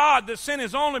in the God that sent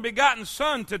his only begotten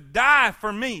Son to die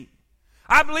for me.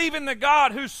 I believe in the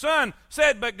God whose Son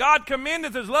said, but God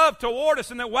commendeth his love toward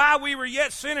us, and that while we were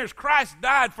yet sinners, Christ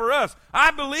died for us.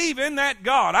 I believe in that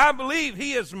God. I believe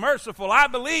he is merciful. I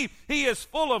believe he is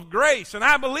full of grace, and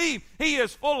I believe he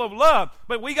is full of love.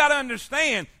 But we got to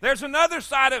understand, there's another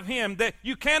side of him that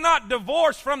you cannot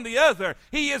divorce from the other.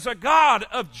 He is a God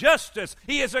of justice.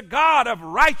 He is a God of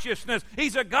righteousness.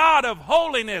 He's a God of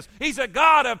holiness. He's a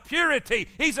God of purity.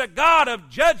 He's a God of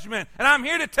judgment. And I'm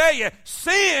here to tell you,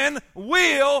 sin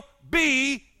will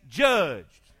be judged.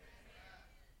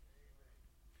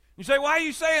 You say, why are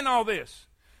you saying all this?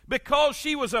 Because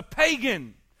she was a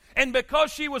pagan. And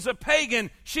because she was a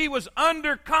pagan, she was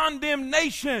under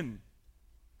condemnation.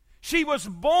 She was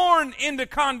born into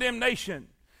condemnation.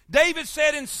 David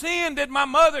said, in sin did my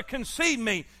mother conceive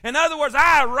me. In other words,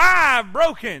 I arrived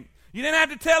broken. You didn't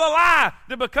have to tell a lie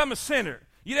to become a sinner.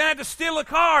 You didn't have to steal a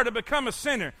car to become a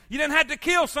sinner. You didn't have to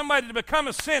kill somebody to become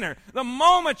a sinner. The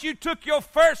moment you took your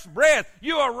first breath,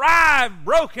 you arrived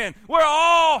broken. We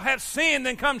all have sinned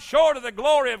and come short of the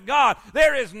glory of God.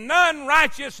 There is none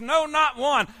righteous, no, not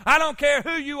one. I don't care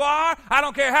who you are. I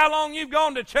don't care how long you've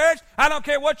gone to church. I don't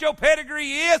care what your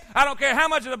pedigree is. I don't care how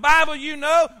much of the Bible you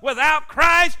know. Without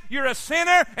Christ, you're a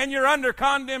sinner and you're under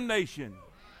condemnation.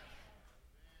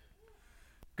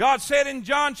 God said in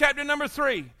John chapter number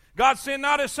 3, God sent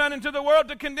not his Son into the world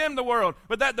to condemn the world,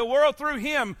 but that the world through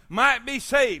him might be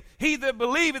saved. He that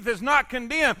believeth is not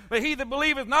condemned, but he that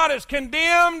believeth not is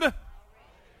condemned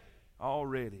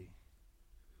already.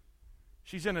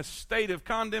 She's in a state of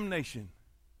condemnation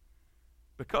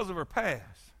because of her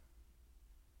past.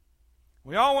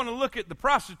 We all want to look at the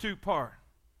prostitute part,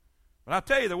 but I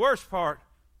tell you the worst part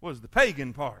was the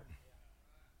pagan part.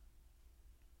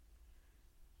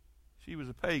 She was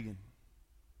a pagan.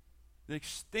 The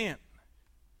extent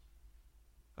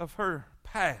of her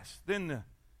past, then the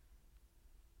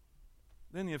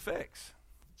effects.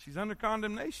 She's under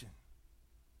condemnation.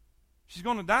 She's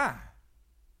going to die.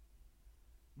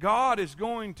 God is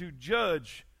going to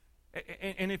judge.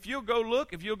 And if you'll go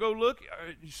look, you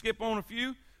skip on a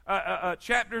few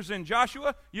chapters in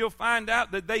Joshua, you'll find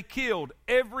out that they killed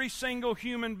every single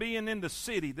human being in the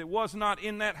city that was not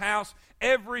in that house.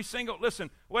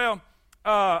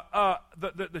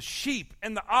 The sheep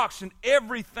and the oxen,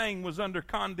 everything was under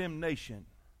condemnation.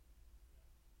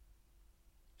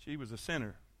 She was a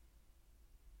sinner.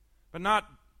 But not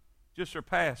just her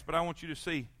past, but I want you to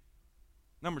see,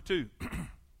 number 2,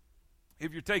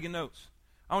 if you're taking notes,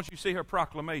 I want you to see her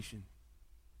proclamation.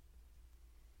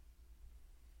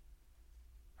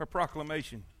 Her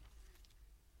proclamation.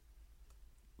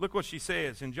 Look what she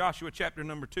says in Joshua chapter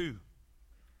number 2.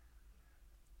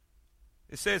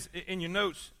 It says in your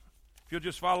notes, if you'll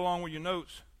just follow along with your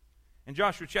notes, in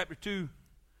Joshua chapter 2,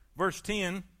 verse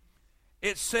 10,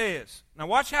 it says, now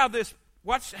watch how this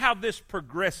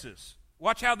progresses.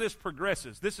 Watch how this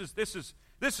progresses. This is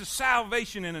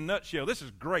salvation in a nutshell. This is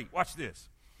great. Watch this.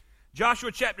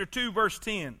 Joshua chapter 2, verse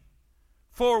 10.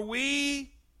 For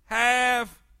we have,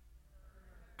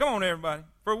 come on everybody,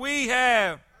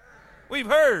 we've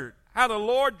heard how the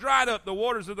Lord dried up the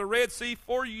waters of the Red Sea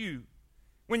for you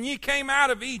when ye came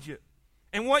out of Egypt,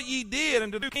 and what ye did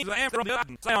unto the kings of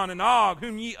Ammon, Sihon, and Og,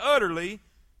 whom ye utterly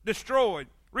destroyed.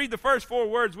 Read the first 4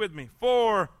 words with me.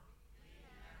 For,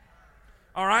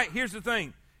 all right, here's the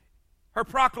thing. Her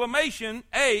proclamation,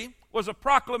 A, was a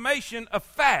proclamation of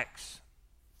facts.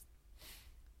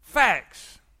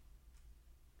 Facts.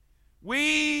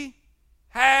 We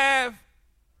have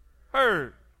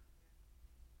heard.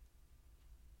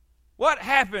 What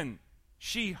happened?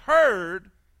 She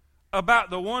heard about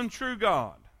the one true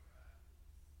God.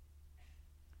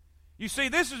 You see,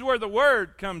 this is where the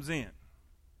word comes in.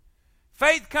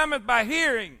 Faith cometh by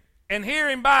hearing, and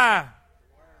hearing by.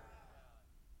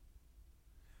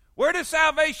 Where does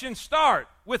salvation start?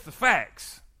 With the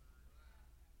facts.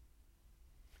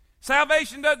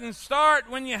 Salvation doesn't start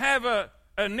when you have a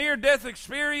near-death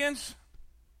experience.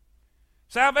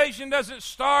 Salvation doesn't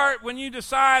start when you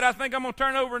decide, I think I'm going to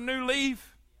turn over a new leaf.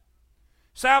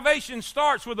 Salvation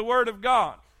starts with the Word of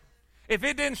God. If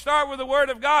it didn't start with the Word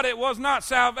of God, it was not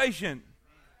salvation.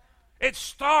 It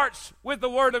starts with the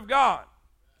Word of God.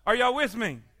 Are y'all with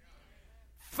me?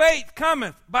 Faith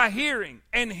cometh by hearing,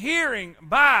 and hearing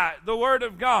by the Word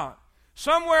of God.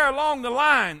 Somewhere along the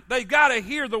line, they got to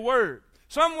hear the Word.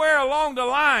 Somewhere along the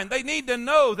line, they need to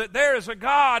know that there is a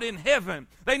God in heaven.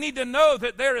 They need to know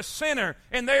that they're a sinner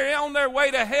and they're on their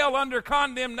way to hell under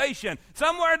condemnation.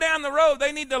 Somewhere down the road,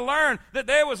 they need to learn that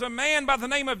there was a man by the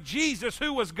name of Jesus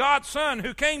who was God's Son,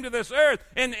 who came to this earth.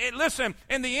 And listen,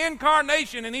 in the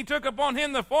incarnation, and he took upon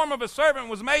him the form of a servant,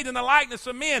 was made in the likeness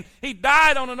of men. He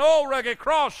died on an old rugged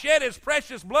cross, shed his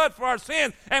precious blood for our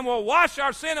sins, and will wash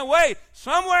our sin away.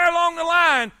 Somewhere along the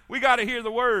line, we got to hear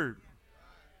the word.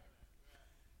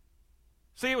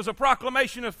 See, it was a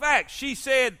proclamation of facts. She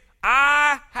said,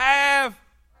 I have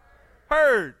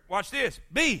heard. Watch this.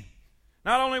 B,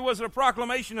 not only was it a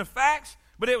proclamation of facts,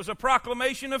 but it was a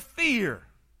proclamation of fear.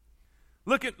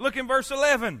 Look in verse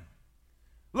 11.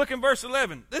 Look in verse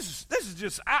 11. This is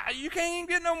just, you can't even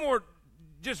get no more,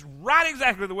 just right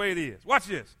exactly the way it is. Watch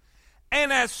this.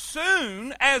 And as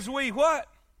soon as we what?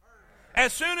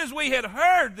 As soon as we had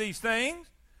heard these things,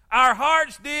 our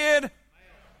hearts did.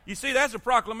 You see, that's a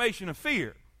proclamation of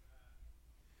fear.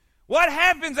 What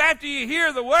happens after you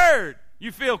hear the word?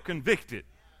 You feel convicted.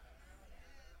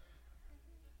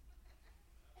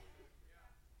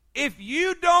 If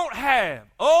you don't have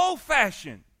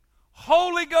old-fashioned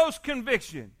Holy Ghost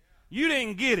conviction, you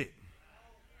didn't get it.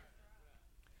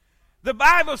 The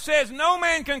Bible says no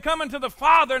man can come unto the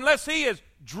Father unless he is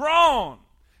drawn.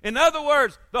 In other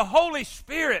words, the Holy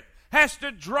Spirit has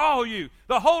to draw you.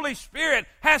 The Holy Spirit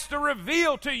has to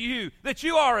reveal to you that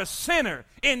you are a sinner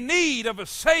in need of a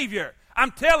Savior.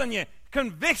 I'm telling you,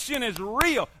 conviction is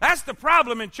real. That's the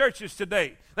problem in churches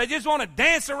today. They just want to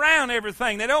dance around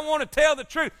everything. They don't want to tell the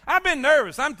truth. I've been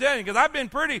nervous, I'm telling you, because I've been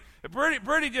pretty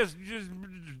just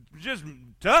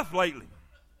tough lately.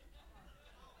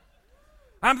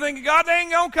 I'm thinking, God, they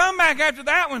ain't going to come back after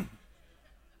that one.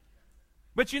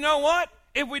 But you know what?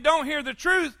 If we don't hear the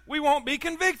truth, we won't be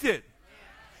convicted.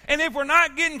 And if we're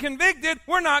not getting convicted,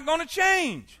 we're not going to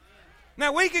change.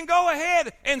 Now, we can go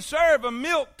ahead and serve a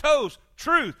milquetoast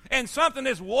truth and something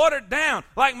that's watered down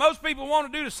like most people want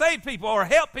to do to save people or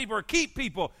help people or keep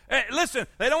people. Listen,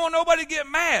 they don't want nobody to get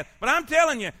mad. But I'm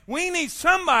telling you, we need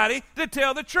somebody to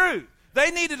tell the truth. They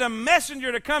needed a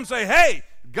messenger to come say, hey,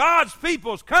 God's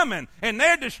people's coming, and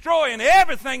they're destroying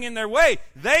everything in their way.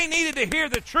 They needed to hear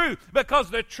the truth because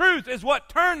the truth is what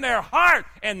turned their heart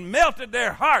and melted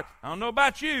their heart. I don't know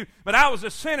about you, but I was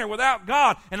a sinner without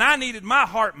God, and I needed my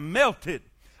heart melted.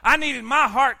 I needed my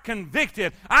heart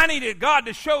convicted. I needed God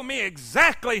to show me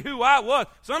exactly who I was.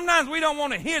 Sometimes we don't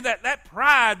want to hear that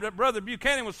pride that Brother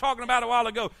Buchanan was talking about a while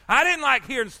ago. I didn't like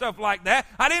hearing stuff like that.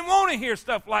 I didn't want to hear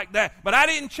stuff like that, but I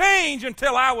didn't change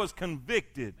until I was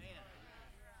convicted.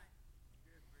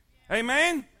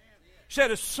 Amen? She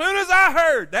said, as soon as I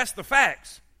heard, that's the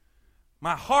facts.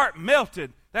 My heart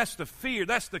melted. That's the fear.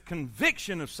 That's the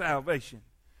conviction of salvation.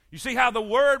 You see how the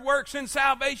word works in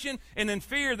salvation? And in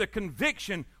fear, the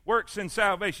conviction works in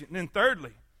salvation. And then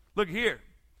thirdly, look here.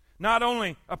 Not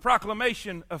only a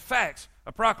proclamation of facts,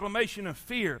 a proclamation of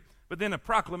fear, but then a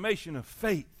proclamation of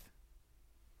faith.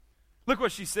 Look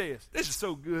what she says. This is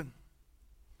so good.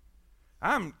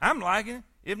 I'm liking it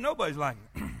if nobody's liking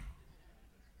it.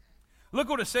 Look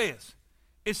what it says.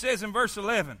 It says in verse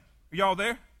 11. Are y'all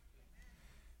there?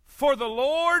 For the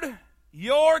Lord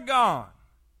your God,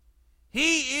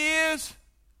 He is.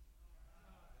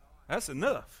 That's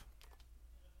enough.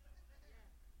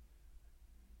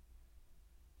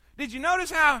 Did you notice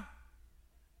how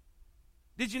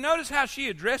she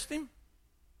addressed him?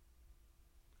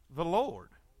 The Lord.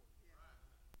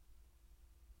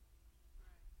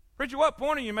 Preacher, what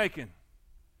point are you making?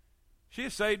 She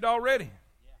is saved already.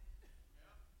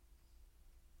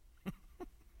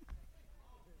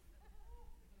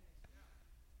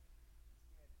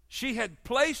 She had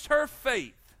placed her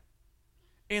faith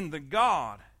in the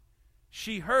God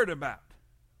she heard about.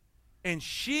 And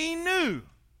she knew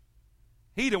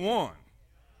He'd have won.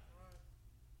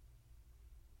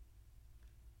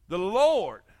 The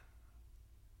Lord.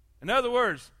 In other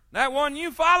words, that one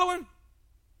you following,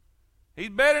 He's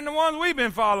better than the ones we've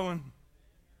been following.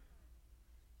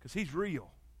 Because He's real.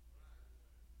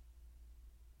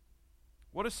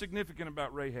 What is significant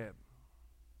about Rahab?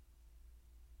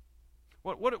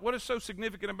 What is so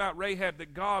significant about Rahab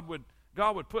that God would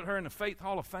put her in the Faith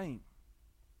Hall of Fame?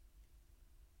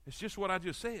 It's just what I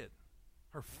just said.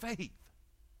 Her faith.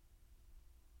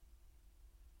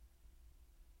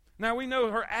 Now we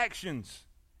know her actions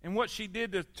and what she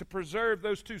did to preserve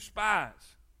those two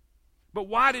spies. But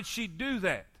why did she do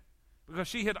that? Because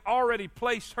she had already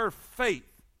placed her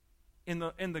faith in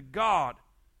the God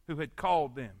who had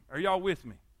called them. Are y'all with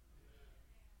me?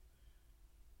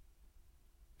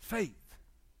 Faith.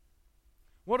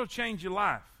 What'll change your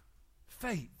life?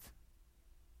 Faith.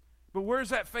 But where's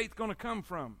that faith going to come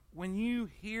from? When you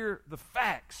hear the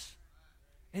facts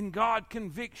and God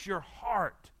convicts your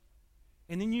heart,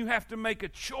 and then you have to make a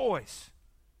choice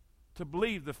to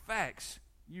believe the facts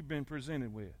you've been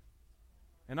presented with.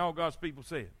 And all God's people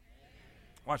said.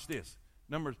 Watch this.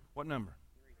 What number?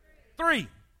 3.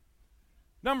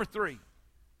 Number 3.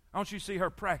 I want you to see her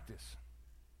practice.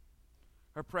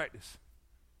 Her practice.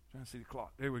 I'm trying to see the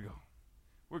clock. There we go.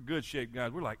 We're good shape,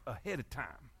 guys. We're like ahead of time.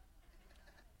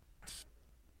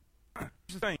 Here's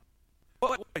the thing.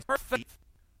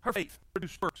 Her faith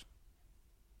produced works.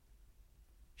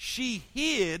 She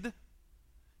hid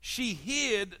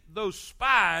those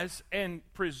spies and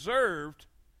preserved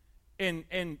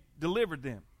and delivered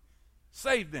them.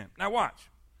 Saved them. Now watch.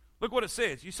 Look what it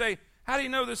says. You say, how do you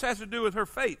know this has to do with her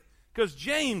faith? Because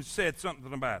James said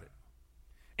something about it.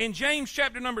 In James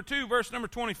chapter number 2, verse number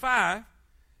 25,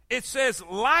 it says,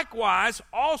 likewise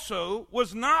also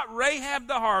was not Rahab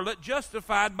the harlot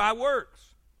justified by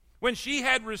works, when she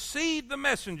had received the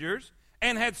messengers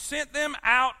and had sent them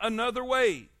out another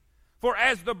way. For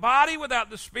as the body without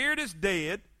the spirit is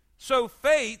dead, so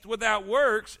faith without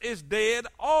works is dead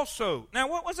also. Now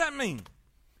what does that mean?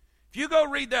 If you go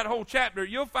read that whole chapter,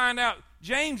 you'll find out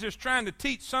James is trying to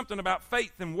teach something about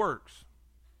faith and works.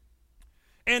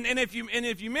 And if you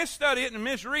misstudy it and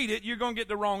misread it, you're going to get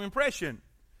the wrong impression.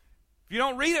 If you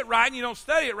don't read it right and you don't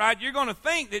study it right, you're going to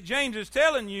think that James is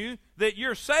telling you that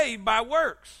you're saved by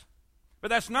works. But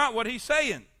that's not what he's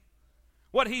saying.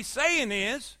 What he's saying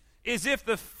is if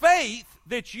the faith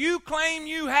that you claim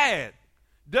you had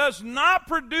does not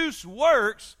produce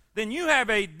works, then you have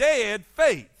a dead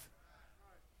faith.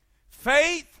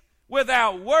 Faith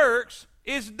without works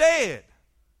is dead.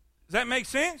 Does that make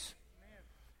sense?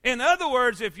 In other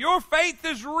words, if your faith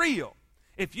is real,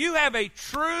 if you have a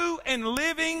true and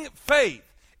living faith,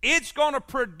 it's going to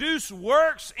produce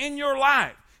works in your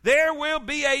life. There will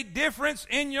be a difference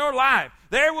in your life.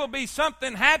 There will be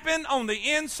something happen on the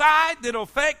inside that will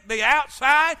affect the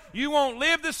outside. You won't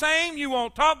live the same. You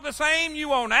won't talk the same. You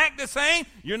won't act the same.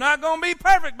 You're not going to be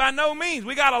perfect by no means.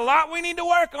 We got a lot we need to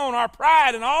work on, our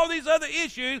pride and all these other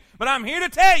issues. But I'm here to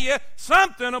tell you,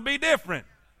 something will be different.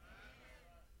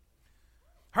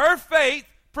 Her faith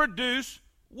produced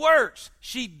works.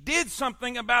 She did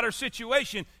something about her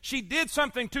situation. She did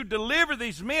something to deliver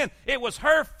these men. It was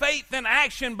her faith in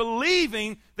action,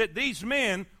 believing that these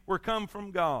men were come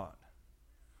from God.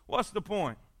 What's the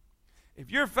point?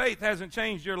 If your faith hasn't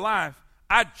changed your life,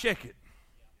 I'd check it.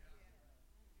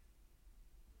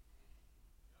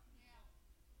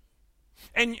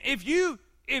 And if you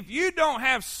don't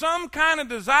have some kind of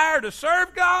desire to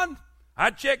serve God,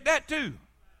 I'd check that too.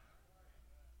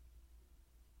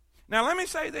 Now, let me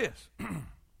say this.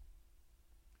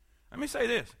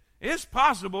 It's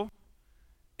possible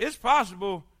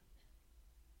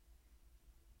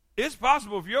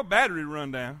for your battery to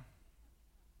run down.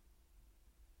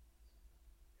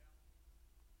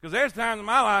 Because there's times in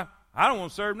my life I don't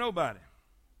want to serve nobody.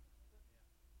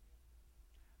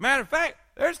 Matter of fact,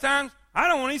 there's times I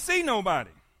don't want to see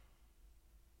nobody.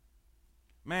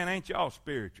 Man, ain't y'all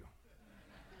spiritual?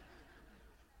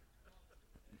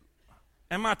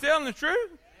 Am I telling the truth?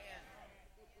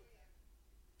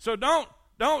 So don't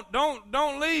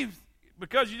leave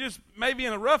because you just maybe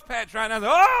in a rough patch right now.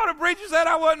 Oh, the preacher said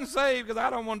I wasn't saved because I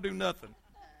don't want to do nothing.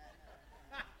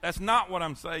 That's not what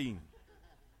I'm saying.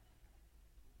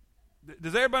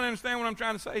 Does everybody understand what I'm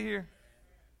trying to say here?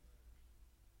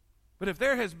 But if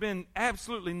there has been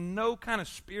absolutely no kind of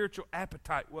spiritual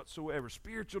appetite whatsoever,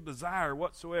 spiritual desire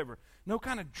whatsoever, no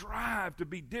kind of drive to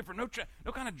be different,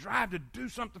 no kind of drive to do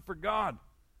something for God.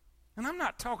 And I'm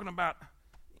not talking about,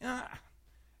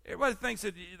 everybody thinks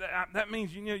that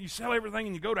means you sell everything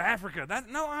and you go to Africa.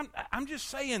 I'm just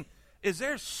saying, is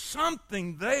there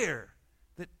something there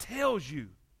that tells you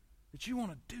that you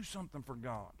want to do something for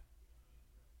God?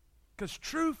 Because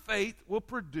true faith will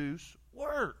produce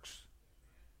works.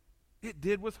 It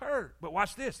did with her. But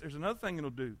watch this. There's another thing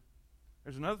it'll do.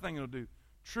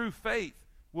 True faith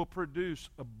will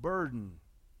produce a burden.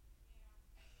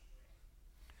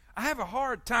 I have a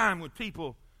hard time with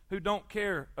people who don't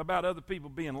care about other people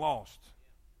being lost.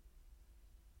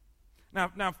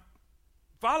 Now,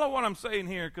 follow what I'm saying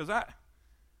here, because I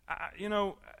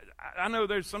know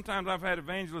there's sometimes I've had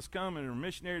evangelists come or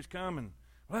missionaries come and,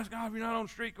 well, God, if you're not on the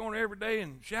street corner every day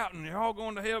and shouting, you're all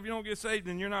going to hell if you don't get saved,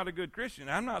 then you're not a good Christian.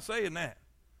 I'm not saying that.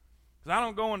 Because I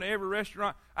don't go into every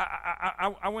restaurant.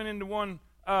 I went into one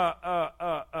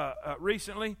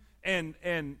recently, and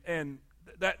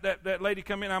that lady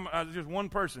come in. I was just one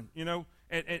person, and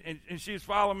she was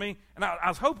following me. And I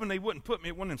was hoping they wouldn't put me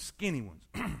at one of them skinny ones.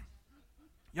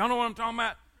 Y'all know what I'm talking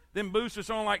about? Them boots that's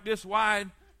on like this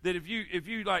wide, that if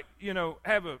you like,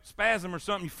 have a spasm or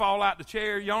something, you fall out the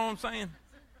chair. Y'all know what I'm saying?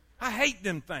 I hate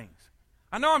them things.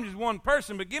 I know I'm just one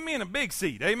person, but get me in a big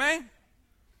seat, amen?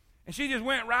 And she just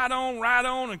went right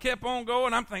on, and kept on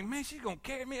going. I'm thinking, man, she's going to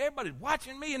carry me. Everybody's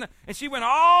watching me. And she went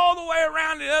all the way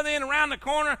around the other end, around the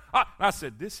corner. I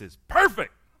said, this is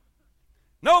perfect.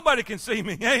 Nobody can see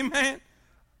me, amen?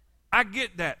 I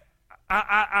get that.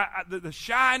 The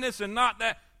shyness and not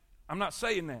that. I'm not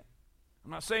saying that.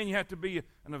 I'm not saying you have to be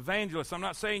an evangelist. I'm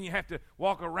not saying you have to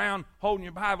walk around holding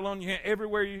your Bible on your hand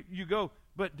everywhere you go.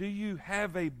 But do you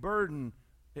have a burden,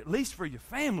 at least for your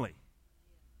family?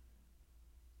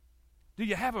 Do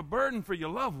you have a burden for your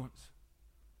loved ones?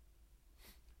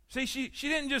 See, she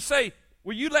didn't just say,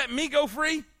 will you let me go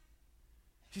free?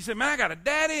 She said, man, I got a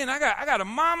daddy, and I got a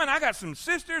mama, and I got some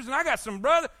sisters, and I got some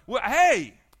brothers. Well,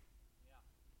 hey.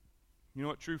 You know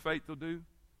what true faith will do?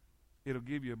 It'll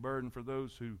give you a burden for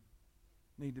those who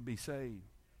need to be saved.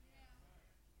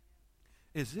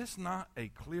 Is this not a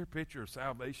clear picture of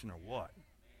salvation or what?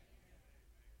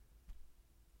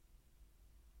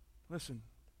 Listen,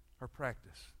 her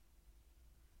practice.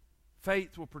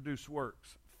 Faith will produce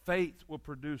works. Faith will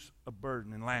produce a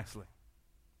burden. And lastly,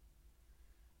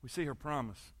 we see her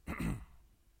promise.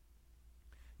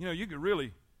 You could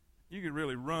really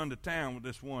run to town with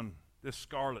this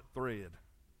scarlet thread.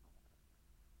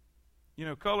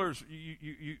 Colors,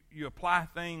 you apply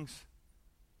things.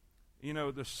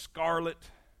 The scarlet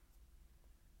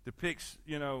depicts,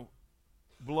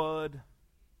 blood.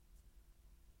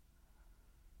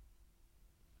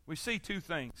 We see two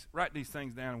things. Write these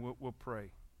things down and we'll pray.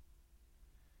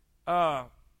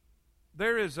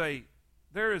 There is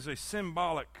a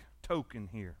symbolic token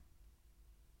here.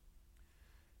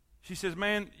 She says,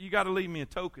 man, you got to leave me a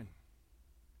token.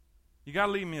 You got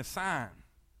to leave me a sign.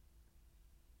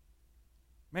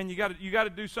 Man, you got to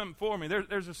do something for me.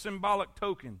 There's a symbolic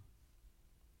token.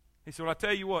 He said, well, I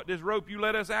tell you what, this rope you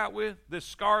let us out with, this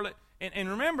scarlet, and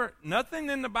remember, nothing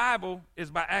in the Bible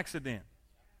is by accident.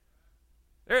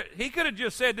 He could have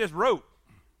just said this rope.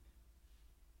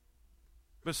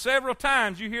 But several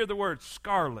times you hear the word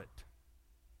scarlet.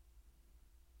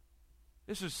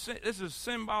 This is a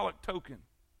symbolic token.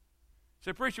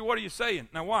 Say, preacher, what are you saying?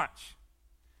 Now watch.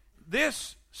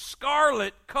 This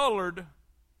scarlet colored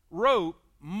rope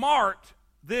marked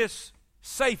this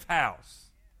safe house.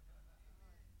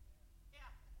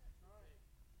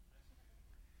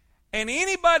 And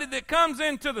anybody that comes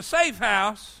into the safe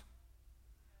house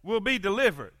will be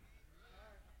delivered.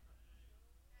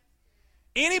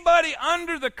 Anybody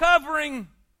under the covering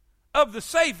of the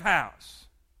safe house.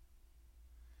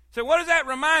 So what does that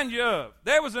remind you of?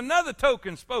 There was another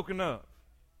token spoken of.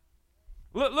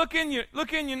 Look in your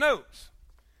notes.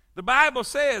 The Bible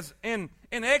says in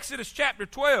Exodus chapter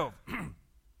 12,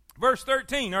 verse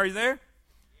 13, are you there?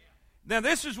 Now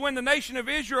this is when the nation of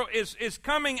Israel is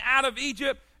coming out of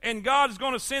Egypt, and God is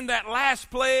going to send that last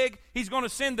plague. He's going to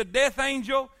send the death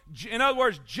angel. In other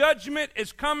words, judgment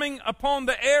is coming upon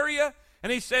the area.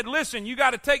 And he said, listen, you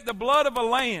got to take the blood of a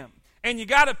lamb, And you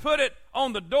got to put it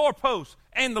on the doorpost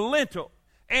and the lintel.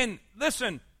 And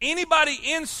listen, anybody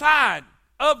inside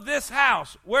of this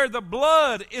house where the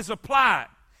blood is applied,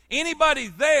 anybody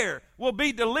there will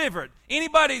be delivered.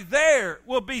 Anybody there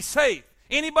will be safe.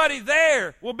 Anybody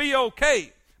there will be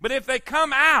okay. But if they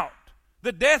come out,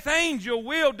 the death angel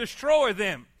will destroy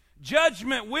them.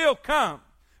 Judgment will come.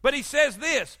 But he says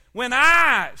this, when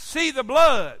I see the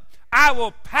blood, I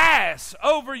will pass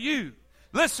over you.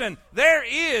 Listen, there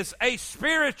is a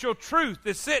spiritual truth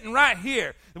that's sitting right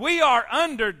here. We are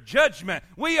under judgment.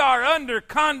 We are under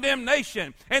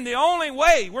condemnation. And the only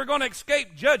way we're going to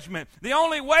escape judgment, the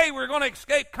only way we're going to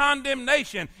escape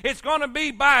condemnation, it's going to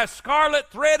be by a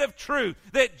scarlet thread of truth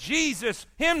that Jesus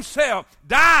himself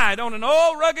died on an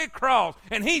old rugged cross,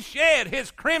 and he shed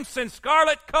his crimson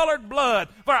scarlet-colored blood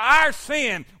for our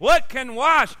sin. What can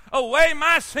wash away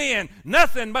my sin?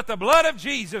 Nothing but the blood of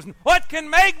Jesus. What can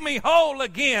make me whole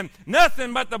again?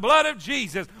 Nothing but the blood of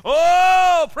Jesus.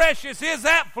 Oh, precious is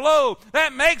that flow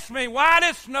that makes me white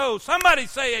as snow. Somebody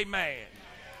say amen.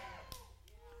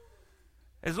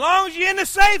 As long as you're in the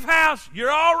safe house,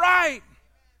 you're all right.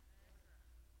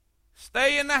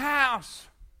 Stay in the house.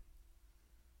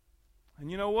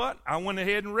 And you know what? I went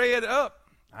ahead and read up.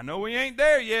 I know we ain't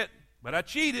there yet, but I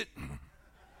cheated.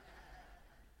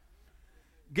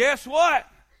 Guess what?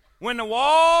 When the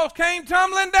walls came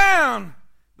tumbling down,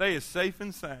 they is safe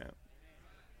and sound.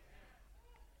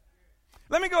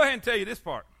 Let me go ahead and tell you this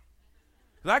part,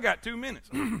 because I got 2 minutes.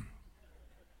 Do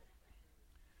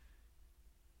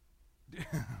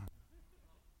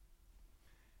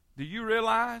you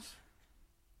realize?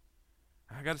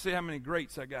 I got to see how many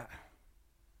greats I got.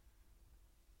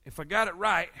 If I got it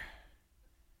right,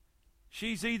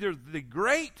 she's either the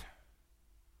great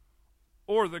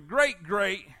or the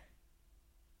great-great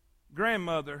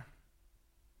grandmother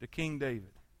to King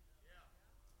David.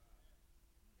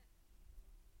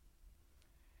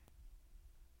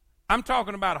 I'm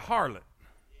talking about a harlot.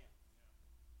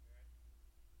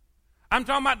 I'm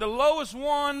talking about the lowest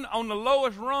one on the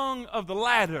lowest rung of the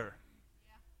ladder.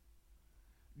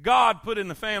 God put in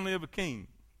the family of a king.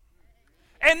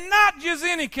 And not just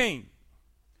any king.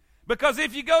 Because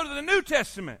if you go to the New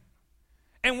Testament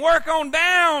and work on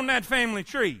down that family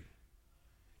tree,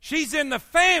 she's in the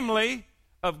family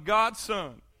of God's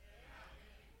Son.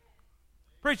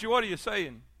 Preacher, what are you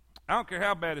saying? I don't care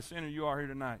how bad a sinner you are here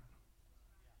tonight.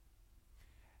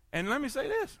 And let me say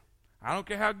this. I don't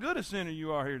care how good a sinner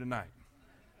you are here tonight.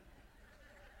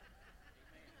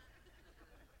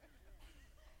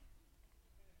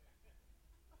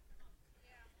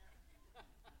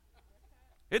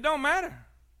 It don't matter.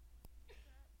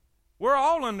 We're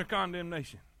all under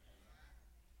condemnation.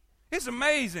 It's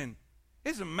amazing.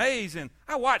 It's amazing.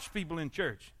 I watch people in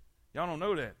church. Y'all don't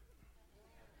know that.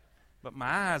 But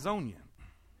my eye's on you.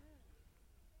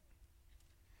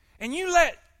 And you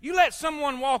let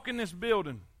someone walk in this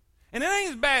building. And it ain't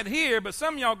as bad here, but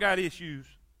some of y'all got issues.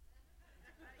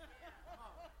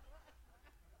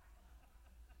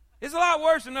 It's a lot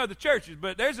worse than other churches,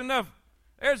 but there's enough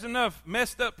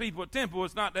messed up people at Temple,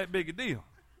 it's not that big a deal.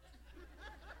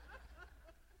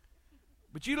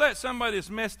 But you let somebody that's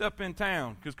messed up in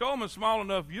town, because Coleman's small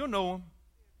enough, you'll know them.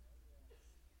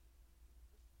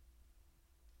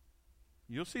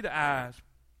 You'll see the eyes.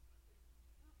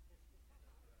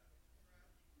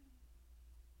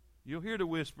 You'll hear the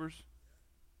whispers.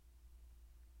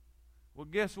 Well,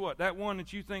 guess what? That one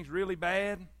that you think's really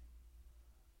bad,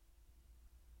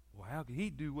 well, how could he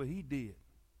do what he did?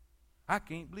 I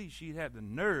can't believe she'd have the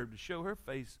nerve to show her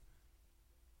face.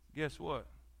 Guess what?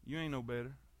 You ain't no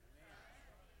better.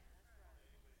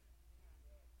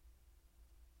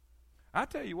 I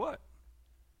tell you what,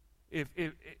 if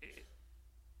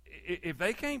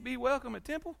they can't be welcome at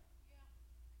Temple,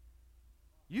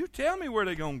 you tell me where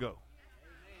they're going to go.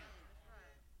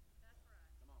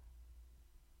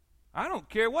 I don't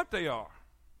care what they are.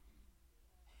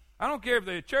 I don't care if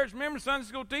they're a church member, Sunday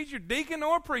school teacher, deacon,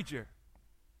 or preacher.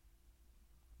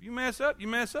 If you mess up, you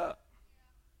mess up.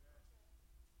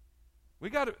 We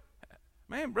got to,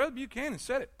 man, Brother Buchanan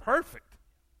said it perfect.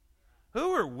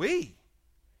 Who are we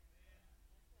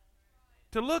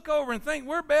to look over and think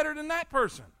we're better than that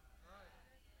person?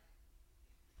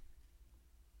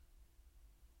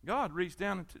 God reached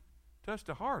down and touched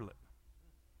a harlot.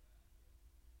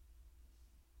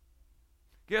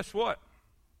 Guess what?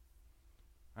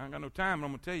 I ain't got no time, but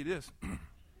I'm going to tell you this.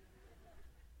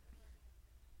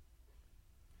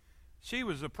 She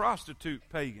was a prostitute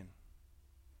pagan.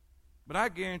 But I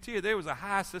guarantee you there was a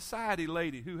high society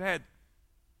lady who had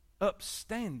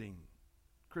upstanding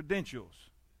credentials.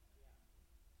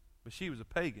 But she was a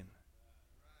pagan.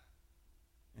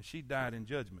 And she died in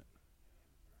judgment.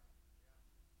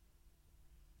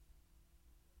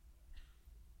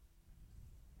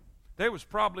 there was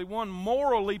probably one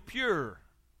morally pure,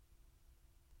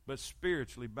 but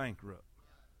spiritually bankrupt.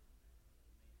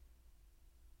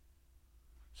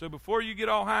 So before you get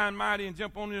all high and mighty and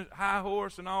jump on your high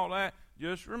horse and all that,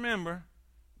 just remember,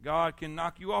 God can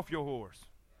knock you off your horse.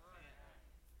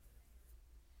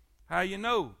 How you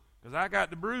know? Because I got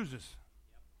the bruises.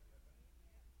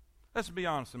 Let's be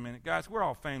honest a minute. Guys, we're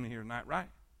all family here tonight, right?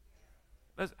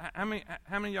 How many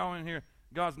of y'all in here,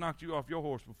 God's knocked you off your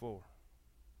horse before?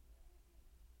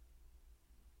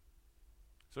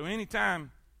 So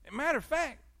anytime, matter of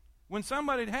fact, when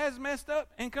somebody has messed up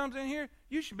and comes in here,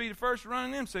 you should be the first to run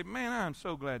in them and say, man, I'm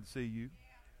so glad to see you.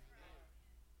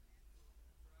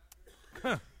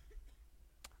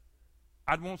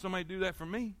 I'd want somebody to do that for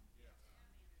me.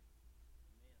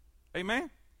 Amen?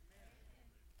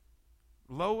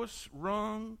 Lowest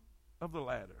rung of the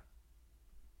ladder.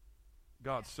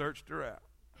 God searched her out.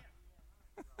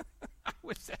 I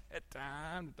wish I had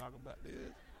time to talk about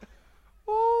this.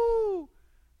 Ooh,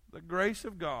 the grace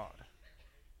of God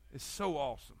is so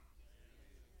awesome.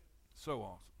 So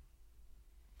awesome.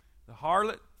 The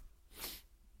harlot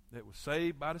that was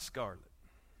saved by the scarlet.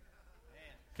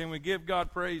 Can we give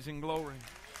God praise and glory?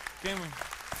 Can we?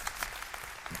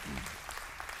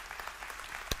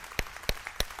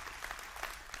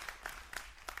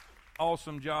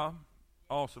 Awesome job.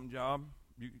 Awesome job.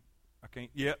 I can't.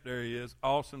 Yep, there he is.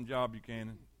 Awesome job,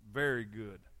 Buchanan. Very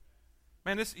good.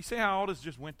 Man, you see how all this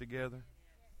just went together?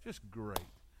 Just great.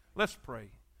 Let's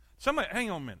pray. Somebody,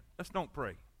 hang on a minute. Let's don't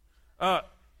pray. I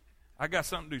got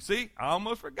something to do. See, I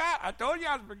almost forgot. I told you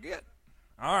I'd forget.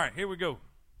 All right, here we go.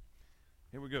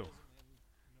 Here we go.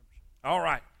 All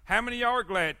right. How many of y'all are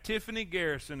glad Tiffany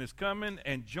Garrison is coming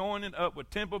and joining up with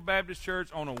Temple Baptist Church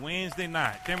on a Wednesday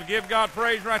night? Can we give God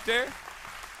praise right there?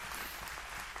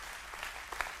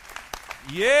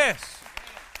 Yes.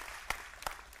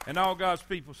 And all God's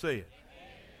people say it.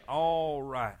 All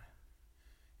right.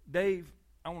 Dave,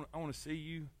 I want to see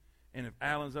you. And if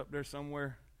Alan's up there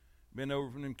somewhere, bend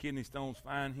over from them kidney stones,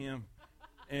 find him.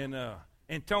 And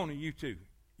Tony, you too.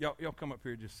 Y'all come up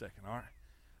here just a second, all right?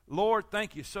 Lord,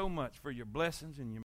 thank you so much for your blessings and your